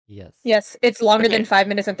 Yes. Yes, it's longer than 5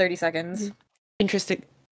 minutes and 30 seconds. Interesting.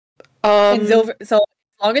 And Silver, so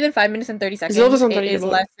longer than 5 minutes and 30 seconds. Silver's on the it is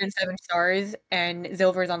leaderboard. less than 7 stars, and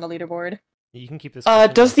Silver is on the leaderboard. You can keep this.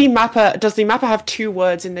 Does the mapper have 2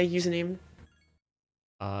 words in their username?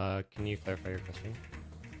 Can you clarify your question?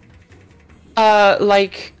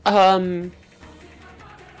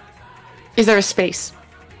 Is there a space?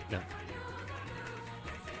 No.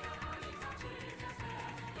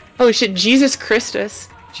 Oh shit, Jesus Christus.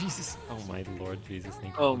 Jesus. Oh my Lord Jesus.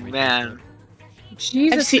 Thank you. Oh man.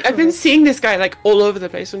 Jesus. I've been seeing this guy like all over the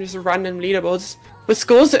place on just random leaderboards with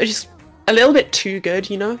scores that are just a little bit too good,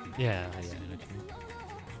 you know? Yeah.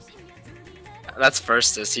 That's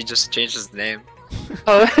Firstus. He just changed his name.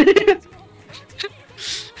 Oh.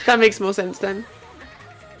 That makes more sense then.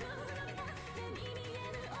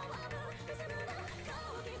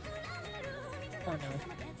 Oh no.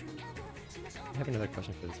 I have another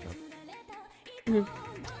question for this map.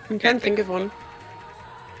 I can't think of one.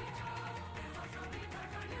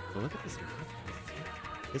 Oh, look at this map.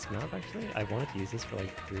 This map, actually, I wanted to use this for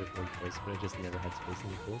like 3 or 4 choice, but I just never had space in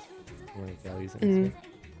the pools. I'm like, I'll use it instead.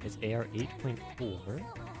 It's AR 8.4,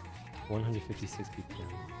 156 BPM.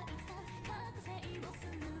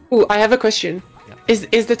 Oh, I have a question. Yeah.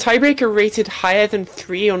 Is the tiebreaker rated higher than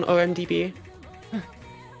 3 on OMDB?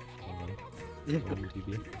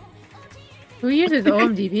 OMDB. Who uses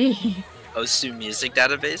OMDB? OSU Music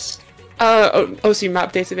Database? OSU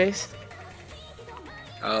Map Database.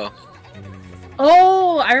 Oh.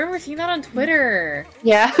 Oh, I remember seeing that on Twitter.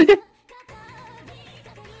 Yeah.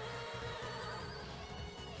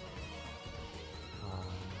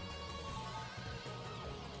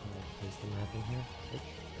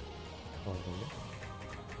 Oh,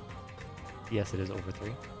 yes, it is over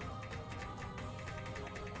 3.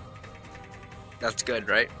 That's good,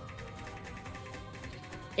 right?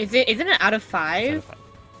 Isn't it out of 5? Out of 5.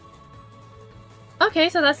 Okay,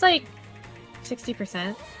 so that's like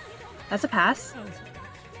 60%. That's a pass.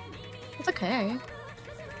 It's okay.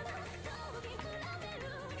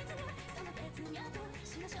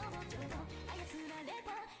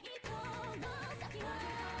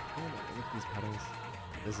 These paddles.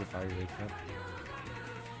 This is a fire rate trap.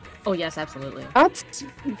 Oh yes, absolutely. That's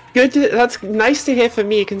good. That's nice to hear for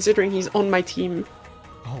me, considering he's on my team.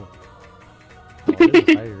 Oh. Oh, this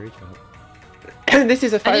is a fire rate trap. This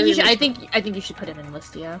is a fire. I think you should put him in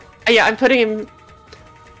Listia. Yeah, I'm putting him.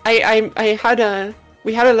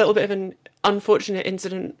 We had a little bit of an unfortunate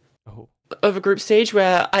incident of a group stage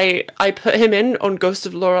where I put him in on Ghost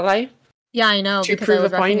of Lorelei. Yeah, I know. To prove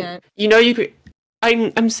a point. It. You know,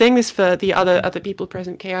 I'm saying this for the other people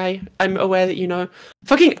present, Ki. I'm aware that you know.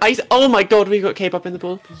 Fucking ice! Oh my god, we got K-pop in the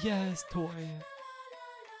pool. Yes, toy.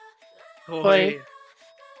 Toy.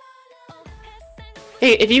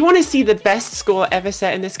 Hey, if you want to see the best score ever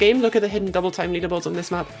set in this game, look at the hidden double time leaderboards on this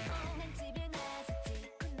map.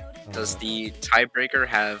 Does the tiebreaker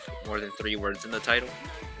have more than 3 words in the title?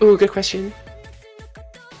 Ooh, good question.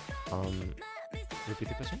 Repeat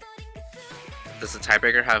the question? Does the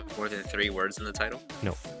tiebreaker have more than 3 words in the title?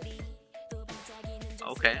 No.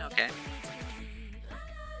 Okay, okay.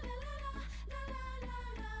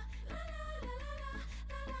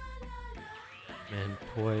 Man,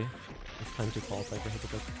 toy. It's time to qualify for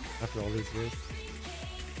Hippo after all these years.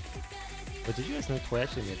 But did you guys know Toy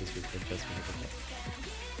actually made this week just for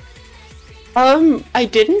Hippo? I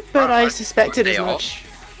didn't, but I suspected as much.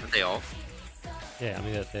 Aren't they all? Yeah, I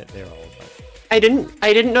mean they're all. But... I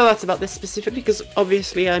didn't know that's about this specifically because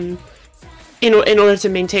obviously I'm, in order to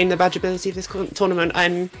maintain the badgeability of this tournament,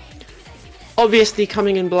 I'm obviously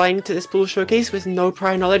coming in blind to this pool showcase with no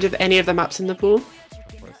prior knowledge of any of the maps in the pool.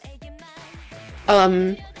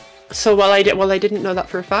 So while I didn't know that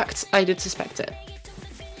for a fact, I did suspect it.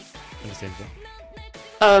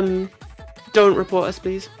 Understandable. Don't report us,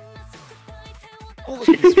 please. Oh, look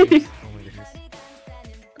at these streams. Oh my goodness.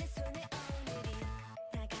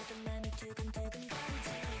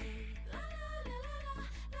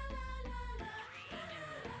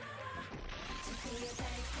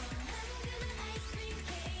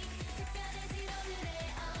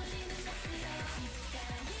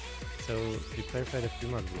 So, to clarify the free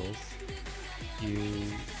mod rules, you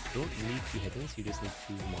don't need 2 hiddens, you just need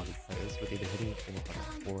 2 modded players with either hidden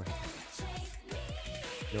or hidden.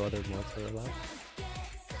 No other mods are allowed.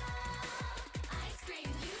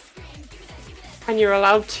 And you're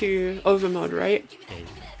allowed to overmod, right? Yeah.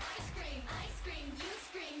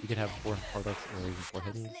 You could have 4 hardlocks or even 4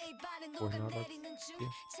 hidden. 4 hidden hardlocks. Yeah.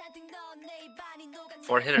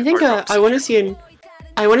 4 hidden I think hardlocks. I want to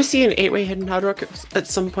see an 8-way hidden hard rock at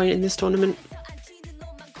some point in this tournament.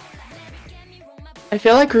 I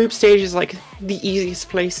feel like group stage is like the easiest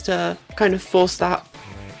place to kind of force that.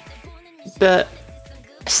 Right. But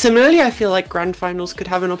similarly, I feel like grand finals could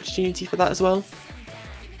have an opportunity for that as well.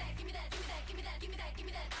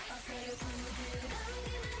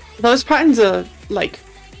 Those patterns are like,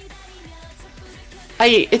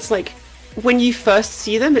 it's like when you first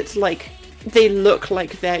see them, it's like they look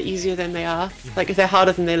like they're easier than they are, like they're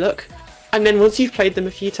harder than they look. And then once you've played them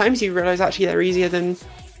a few times, you realize actually they're easier than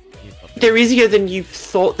you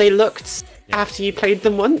thought they looked after you played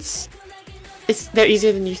them once. They're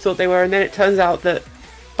easier than you thought they were, and then it turns out that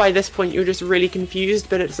by this point you're just really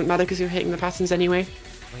confused, but it doesn't matter because you're hitting the patterns anyway.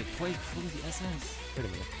 Wait, what was the SS? Wait a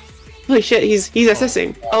minute. Holy shit, he's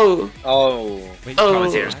SSing. Oh. Oh. Wait,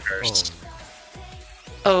 commentators first.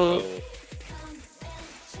 Oh.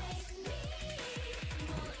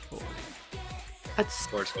 That's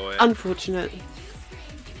unfortunate.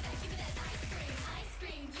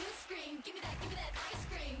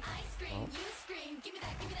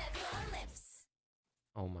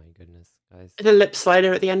 Oh my goodness, guys. The lip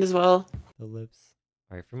slider at the end as well. The lips.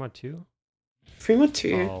 Alright, free mod 2? Free mod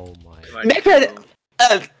 2? Oh my.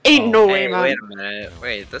 Ain't no way, man. Wait a minute.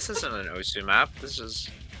 Wait, this isn't an Osu map. This is...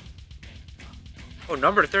 Oh,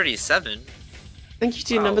 number 37. Thank you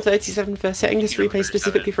to number 37 for setting this replay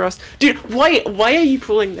specifically for us. Dude, why are you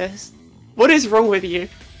pulling this? What is wrong with you?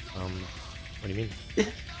 What do you mean?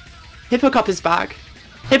 Hippo Cup is back.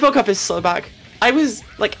 Hippo Cup is so back. I was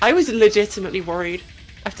legitimately worried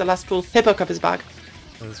after last pull. Hippo Cup is back.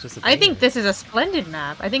 I think this is a splendid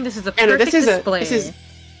map. I think this is a perfect display. This is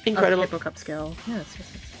incredible. Hippo Cup skill. Yes.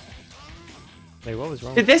 Wait, what was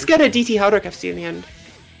wrong? Did this get a DT Hard Rock FC in the end?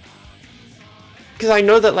 Because I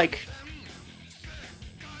know that like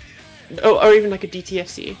or even like a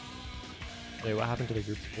DTFC. Wait, what happened to the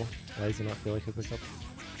group score? Why does it not feel like it was up?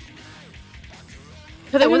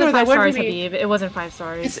 Because it wasn't 5 stars, really... Habib. It wasn't 5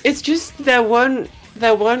 stars. It's just there weren't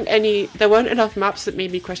enough maps that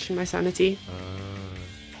made me question my sanity.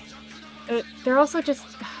 They're also just.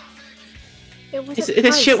 It was.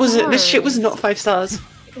 This shit was not 5 stars.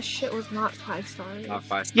 This shit was not 5 stars. Not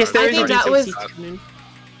 5 stars. Yes, there is a DTFC coming in.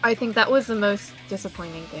 I think that was the most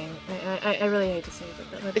disappointing thing. I really hate to say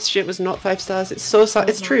it, but this shit was not 5 stars. It's so sad.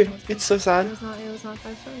 It's true. It's so sad. It was not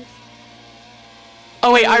 5 stars.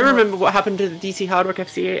 Oh wait, I remember what happened to the DC Hard Rock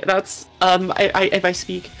FCA. That's if I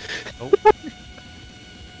speak. Oh.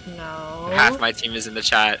 No. Half my team is in the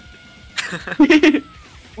chat.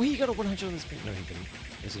 Wait, you got a 100 on the screen. No, you didn't.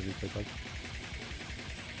 This is replay bug.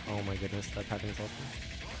 Oh my goodness, that pattern is awesome.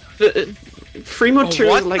 The free mod 2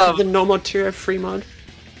 is like the no mod 2 of free mod.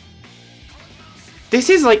 This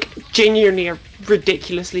is like genuinely a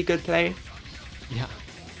ridiculously good play. Yeah.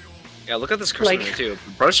 Yeah, look at this Christmas like, too.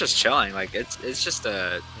 Bro's just chilling. Like it's just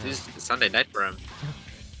a Sunday night for him.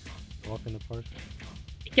 Walk in the park.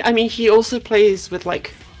 Yeah, I mean he also plays with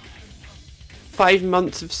like 5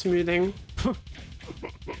 months of smoothing.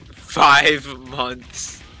 5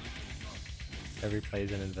 months. Every play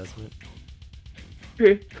is an investment.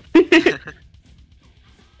 True. If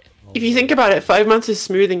you think about it, 5 months of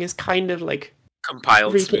smoothing is kind of like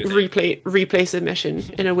compiled replay submission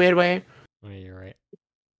in a weird way. Oh, yeah, you're right.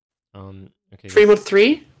 Okay. Free mod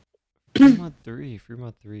 3? Free mod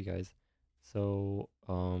 3, guys. So,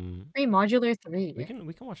 Free modular 3. We can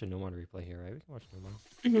watch a no mod replay here, right? We can watch no mod.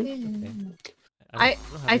 Mm-hmm. Okay. I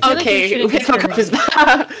feel okay, like Hippo Cup is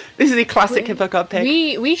this is the classic Hippo Cup pick.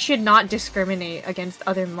 We should not discriminate against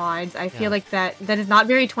other mods. I feel like that is not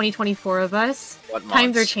very 2024 of us.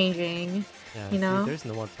 Times are changing. Yeah, you know? There's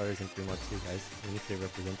no mod players in free mod too, guys. We need to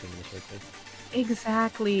represent them in the showcase.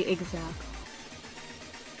 Exactly.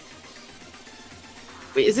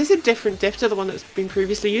 Wait, is this a different diff to the one that's been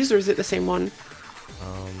previously used, or is it the same one?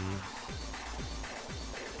 I've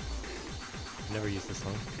never used this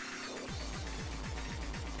song.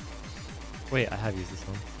 Wait, I have used this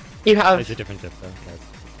song. You have? It's a different diff though. Yeah.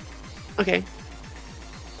 Okay.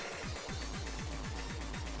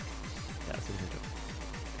 Yeah, it's a different diff.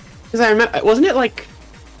 Because I remember, wasn't it like...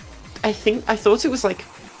 I thought it was like...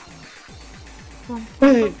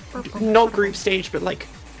 not group stage, but like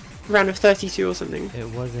round of 32 or something. It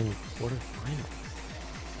was in quarterfinals.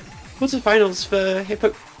 Quarterfinals for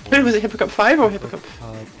Hippo... Wait, was it Hippo Cup 5 or Hippo Cup?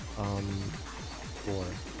 4.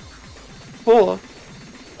 4?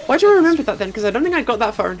 Why do I remember that then? Because I don't think I got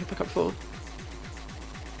that far in Hippo Cup 4.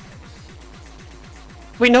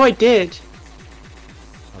 Wait, no I did.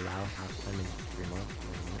 Allow halftime in 3 months.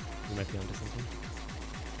 You might be onto something.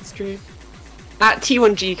 That's true. At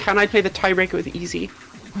T1G, can I play the tiebreaker with easy?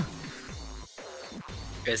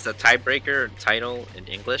 Is the tiebreaker title in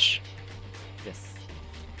English? Yes.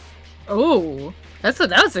 Oh, that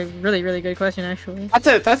was a really good question actually.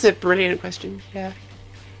 That's a brilliant question. Yeah.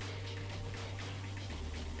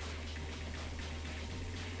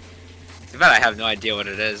 Too bad I have no idea what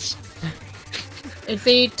it is.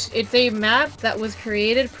 It's a map that was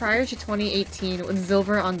created prior to 2018 with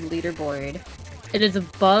silver on the leaderboard. It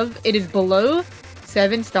is below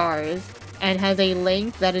 7 stars and has a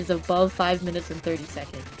length that is above 5 minutes and 30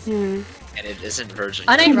 seconds. Hmm. And it isn't Virgin.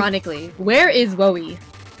 Unironically, where is Wowie?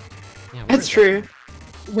 Yeah, that's true.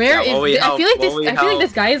 Where is Wowie, I feel like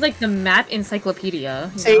this guy is like the map encyclopedia.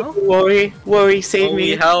 Save Wowie, save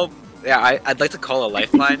me. Help! Yeah, I'd like to call a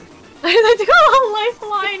lifeline. I'd like to call a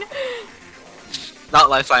lifeline. Not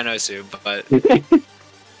lifeline Osu, but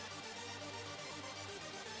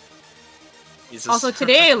also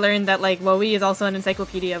today I learned that like Wowie is also an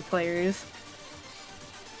encyclopedia of players.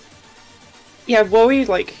 Yeah, Wowie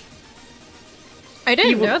like I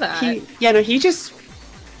didn't know that.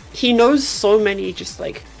 He knows so many just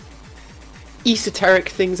like esoteric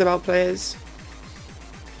things about players.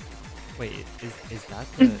 Wait, is that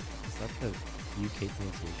the UK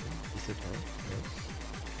pronunciation? Esoteric? No?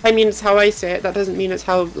 I mean, it's how I say it. That doesn't mean it's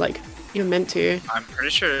how like you're meant to. I'm pretty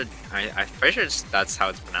sure. I'm pretty sure that's how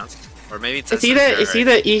it's pronounced, or maybe it's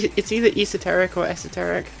either esoteric or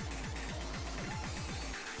esoteric.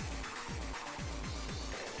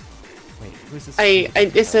 Wait, who is this? I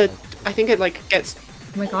think it like gets.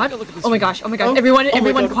 Oh my god! Oh my gosh! Oh my god!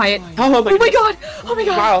 Everyone, quiet! Oh my god! Oh my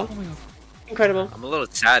god! Wow! Oh my god. Incredible. I'm a little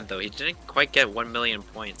sad though. He didn't quite get 1 million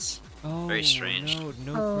points. Oh, very strange. No perfect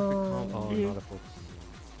combo. Oh, not a full combo.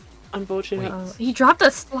 Unfortunate. He dropped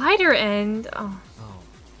a slider end. Oh.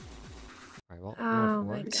 Alright, well, Oh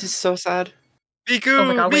my god. This is so sad. Miku! Oh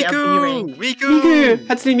my god, wait, Miku! I'm B-rank. Miku!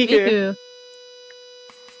 Hatsune Miku!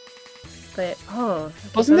 but oh,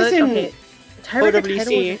 Wasn't this in okay. Tiebreaker title was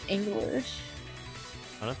OWC? in English.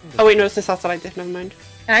 I don't think Oh wait, no, it's the satellite diff. Never mind.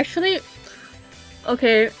 Actually,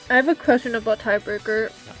 okay, I have a question about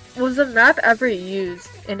tiebreaker. Was the map ever used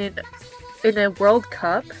in a World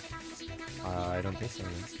Cup? I don't think so.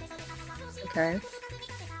 Okay.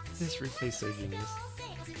 This replay is so genius.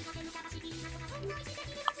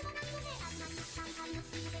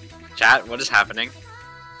 Chat, what is happening?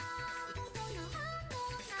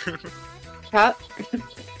 Cat.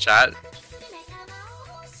 Chat.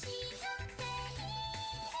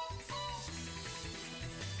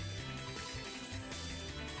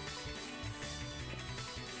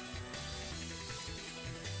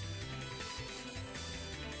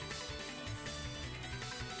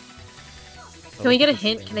 Can we get a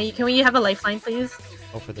hint? Can we have a lifeline, please?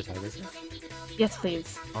 Oh, for the tiebreaker? Yes,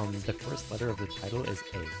 please. The first letter of the title is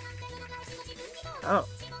A. Oh.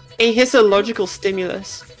 A histological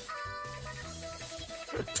stimulus.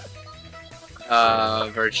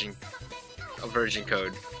 Virgin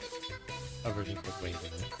code. A virgin code, wait a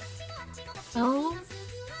minute. Oh.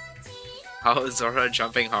 Oh, Zora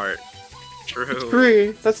jumping heart. True.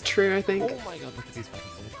 True. That's true, I think. Oh my god, look at these fucking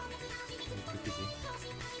things.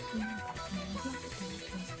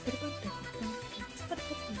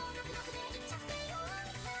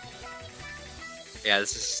 Yeah,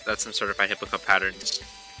 that's some certified Hippo Cup patterns.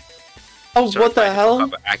 Oh, what the Certified hell?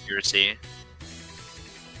 Hippo Cup accuracy.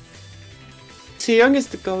 Too young is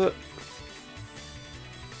the goat.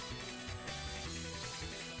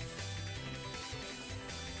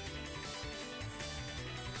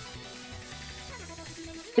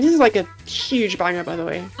 This is like a huge banger, by the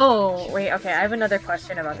way. Oh, wait, okay, I have another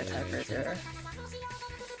question about the tiebreaker.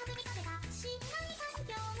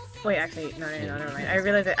 Wait, actually, no, never mind. I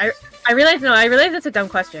realize it. I realize it's a dumb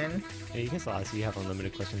question. Yeah, you can still ask. You have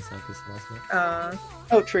unlimited questions now because last night.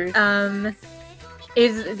 Oh, true.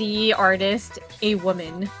 Is the artist a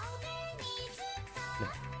woman? No.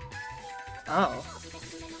 Oh.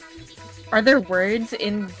 Are there words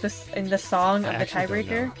in the song of the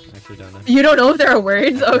tiebreaker? I actually don't know. You don't know if there are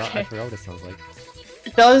words? Okay. I forgot what it sounds like.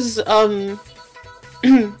 Does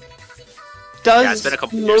Yeah, it's been a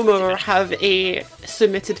couple years since Momo you finished. have a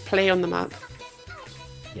submitted play on the map?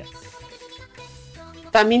 Yes.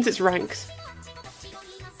 That means it's ranked.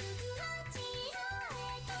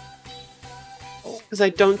 Because I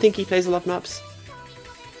don't think he plays a lot of maps.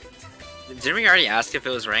 Didn't we already ask if it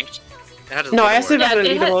was ranked? It had a No, I asked leaderboard. him about a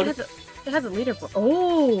leaderboard. It has a leaderboard.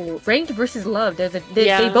 Oh, ranked versus love. They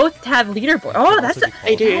Yeah. both have leaderboard. Oh, Could that's also be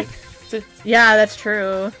I do. qualified. yeah, that's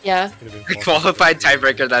true. Yeah. Could have A been qualified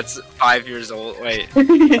tiebreaker that's 5 years old. Wait.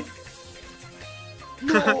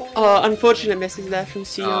 Oh, unfortunate misses there from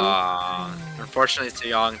Sion. Unfortunately, too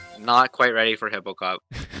young. Not quite ready for Hippo Cup.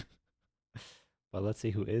 But let's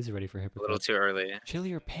see who is ready for A Hippo little Cup. too early.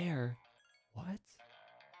 Chili or pear? What?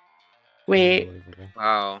 Wait, Unbelievable.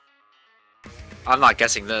 Wow. I'm not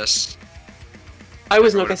guessing this. I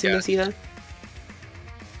was not would've guessing this guessed. either.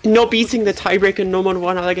 Not beating the tiebreaker no mod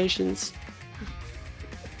 1 allegations.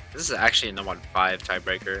 This is actually a no 1-5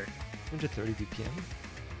 tiebreaker. 230 BPM?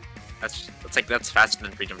 That's faster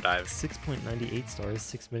than Freedom Dive. 6.98 stars,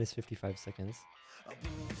 6 minutes 55 seconds.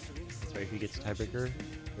 That's right, if you get to tiebreaker,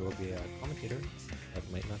 there will be a commentator that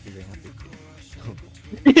might not be very happy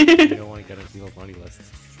with you. You don't want to get on people's naughty lists.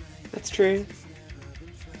 That's true.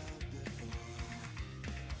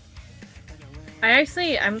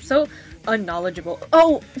 I'm so unknowledgeable.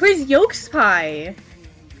 Oh, where's Yolk's Pie?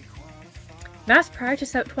 Mass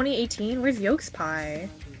practice out 2018. Where's Yolk's Pie?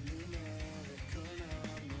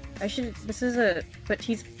 But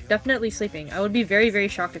he's definitely sleeping. I would be very, very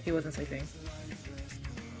shocked if he wasn't sleeping.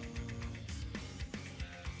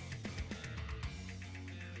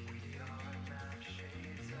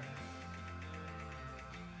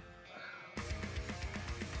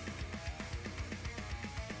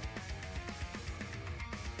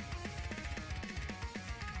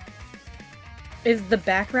 Is the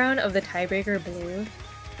background of the tiebreaker blue? Blue,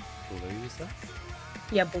 you said?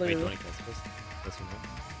 Yeah, Wait, blue. do you want to guess first? Yes or no?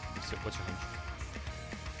 What's your hunch?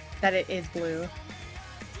 That it is blue.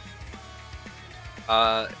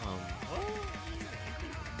 I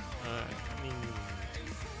mean,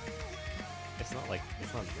 it's not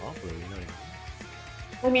blue, you know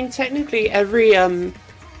what I mean, technically every,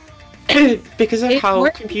 because of It's how more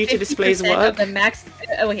than computer displays 50% work. Of the max,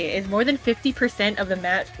 okay, is more than 50% of the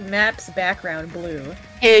map's background blue.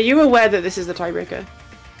 Hey, are you aware that this is the tiebreaker?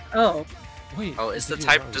 Oh, I mean? Wait. Oh, is the did you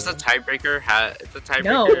type? know Does the that? tiebreaker is the tiebreaker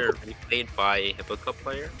No. replayed by a Hippo Cup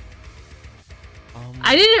player?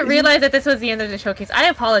 I didn't realize that this was the end of the showcase. I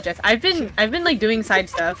apologize. I've been like doing side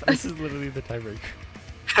stuff. This is literally the tiebreaker.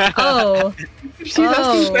 Oh. She's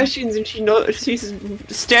asking questions and she's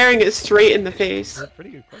staring it straight in the face. That's a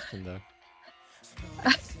pretty good question, though.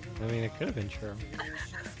 I mean, it could have been true.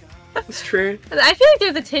 It's true. I feel like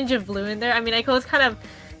there's a tinge of blue in there. I mean, I was kind of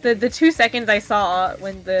the 2 seconds I saw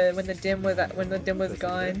when the dim was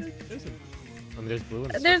gone. I mean, there's blue in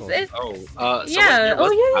the There's circles. yeah.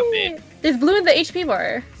 There's blue in the HP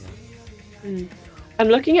bar. Yeah. I'm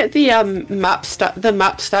looking at the map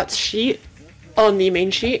stats sheet on the main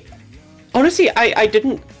sheet. Honestly, I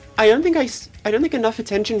don't think enough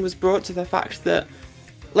attention was brought to the fact that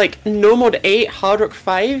like No Mod 8, Hard Rock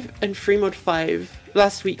 5, and Free Mod 5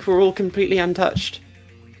 last week were all completely untouched.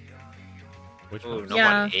 Which one? No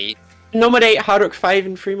Mod 8. No Mod 8, Hard Rock 5,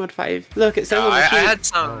 and Free Mod 5. Look, it's on the sheet. I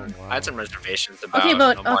had some reservations about. Okay,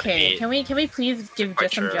 but No Mod 8. can we please give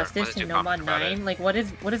just some justice to No Mod 9? Like, what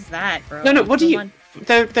is that, bro? No, what do you?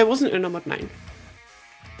 There wasn't a No Mod 9.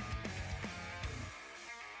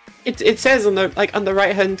 It says on the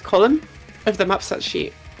right hand column of the map stats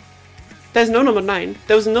sheet. There's no No Mod 9.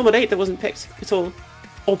 There was a No Mod 8 that wasn't picked at all,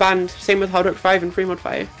 or banned. Same with Hard Rock 5 and Free Mod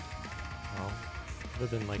 5.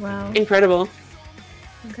 Wow. Incredible.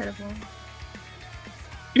 Incredible.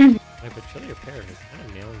 Like, but Chili or Pear is kind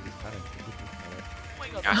of nailing these patterns.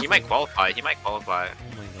 Yeah, he might qualify. Oh my god.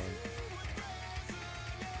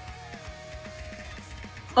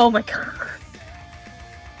 Oh my god.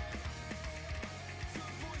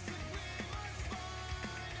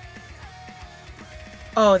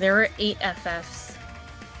 Oh, there were 8 FFs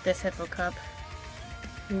this Hippo Cup.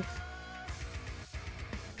 Oof.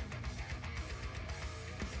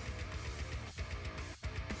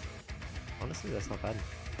 Honestly, that's not bad.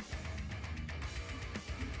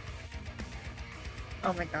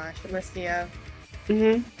 Oh my gosh, Listia.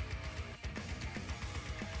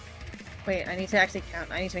 Wait, I need to actually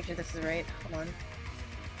count. I need to make sure this is right. Hold on.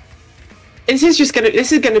 This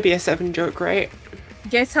is gonna be a 7 joke, right?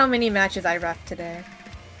 Guess how many matches I ref today?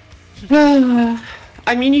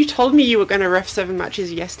 I mean, you told me you were gonna ref 7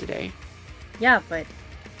 matches yesterday. Yeah, but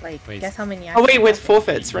like, guess how many? Oh wait, with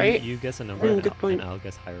forfeits, right? You guess a number, and I'll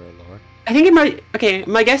guess higher or lower. I think it might. Okay,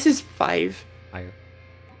 my guess is 5. Higher.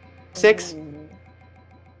 6. Ooh.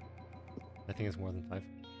 I think it's more than 5.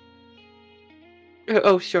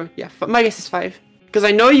 Oh, sure. Yeah, my guess is 5. Because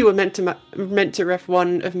I know you were meant to ref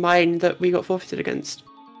one of mine that we got forfeited against.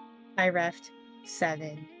 I refed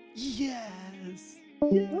 7. Yes.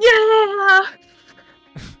 Yeah.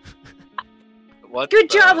 Good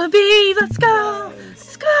job, Habib. Let's go. Yes.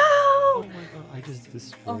 Let's go. Oh my god! I just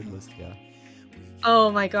destroyed Listia.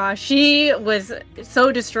 Oh my gosh, she was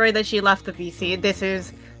so destroyed that she left the VC. This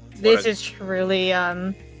is truly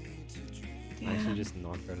I actually just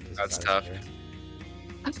knocked her out of this. That's tough.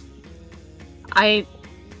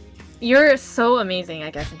 You're so amazing,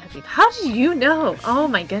 I guess, in Habib. How did you know? Oh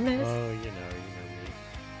my goodness. Oh, you know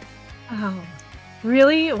me. Oh,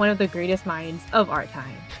 really? One of the greatest minds of our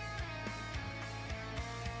time.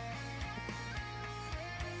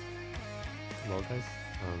 Well, guys,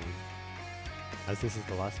 as this is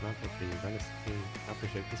the last map of the Round of 16 After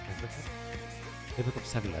Showcase Hippo Cup. Hippo Cup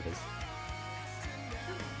 7, that is.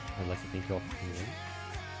 I'd like to thank you all for tuning in.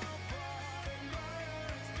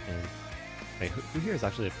 And wait, who here is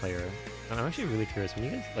actually a player? I'm actually really curious. When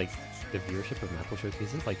you guys like the viewership of Mappool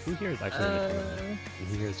showcases, like who here is actually in the tournament? And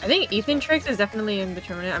who here is I think Ethan Trix is definitely in the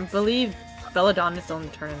tournament. I believe Belladonna is still in the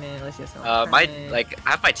tournament. Alicia's still in the tournament.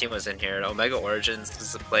 Half my team was in here. Omega Origins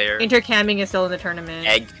is a player. Intercamming is still in the tournament.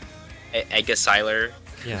 Egasiler.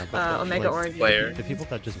 Yeah, but Omega Origins player. The people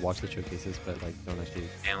that just watch the showcases but like don't actually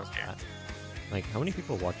like how many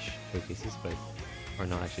people watch showcases but are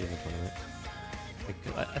not actually in the tournament?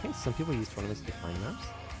 Like, I think some people use tournaments to find maps.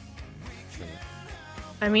 So.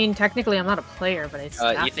 I mean, technically, I'm not a player, but it's.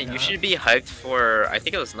 Ethan, you should be hyped for. I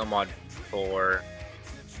think it was No Mod 4.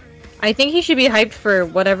 I think he should be hyped for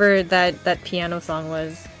whatever that piano song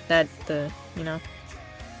was.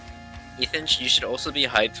 Ethan, you should also be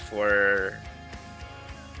hyped for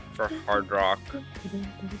Hard Rock.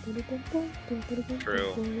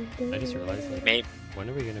 True. I just realized, like, Maybe. When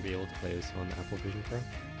are we gonna be able to play this on the Apple Vision Pro?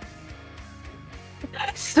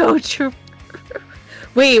 So true.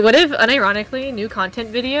 Wait, what if, unironically, new content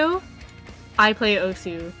video, I play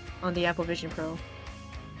Osu on the Apple Vision Pro?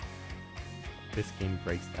 This game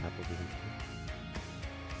breaks the Apple Vision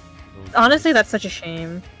Pro. Honestly, that's such a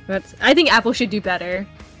shame. I think Apple should do better.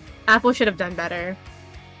 Apple should have done better.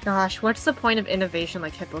 Gosh, what's the point of innovation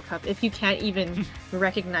like Hippo Cup if you can't even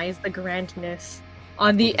recognize the grandness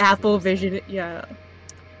on the Apple Vision? Yeah.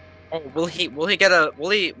 Oh, will he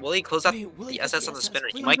close out the SS on the spinner?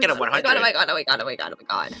 He might get a 100. Oh my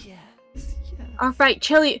god. Yes. All right,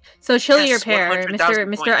 Chili. So Chili Yes, Repair, 100,000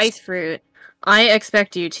 Mr. points. Ice Fruit. I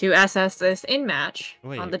expect you to SS this in match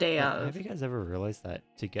Wait, on the day have of. you guys ever realized that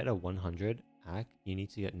to get a 100 hack, you need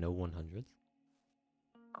to get no 100s?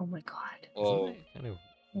 Oh my god. Whoa. Kind of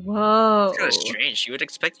Whoa. It's kind of strange. You would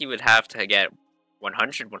expect you would have to get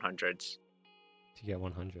 100 100s. to get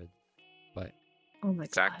 100, but Oh my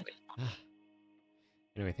Exactly. god.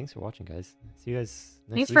 Anyway, thanks for watching, guys. See you guys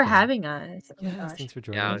next Thanks week. for having us. Oh my Yeah, gosh. thanks for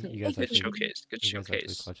joining. Yeah, Thank You guys good actually, showcase. Good you guys actually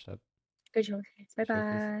showcase. clutched up. Good showcase. Bye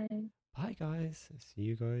Showcase. bye. Bye, guys. See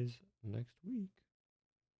you guys next week.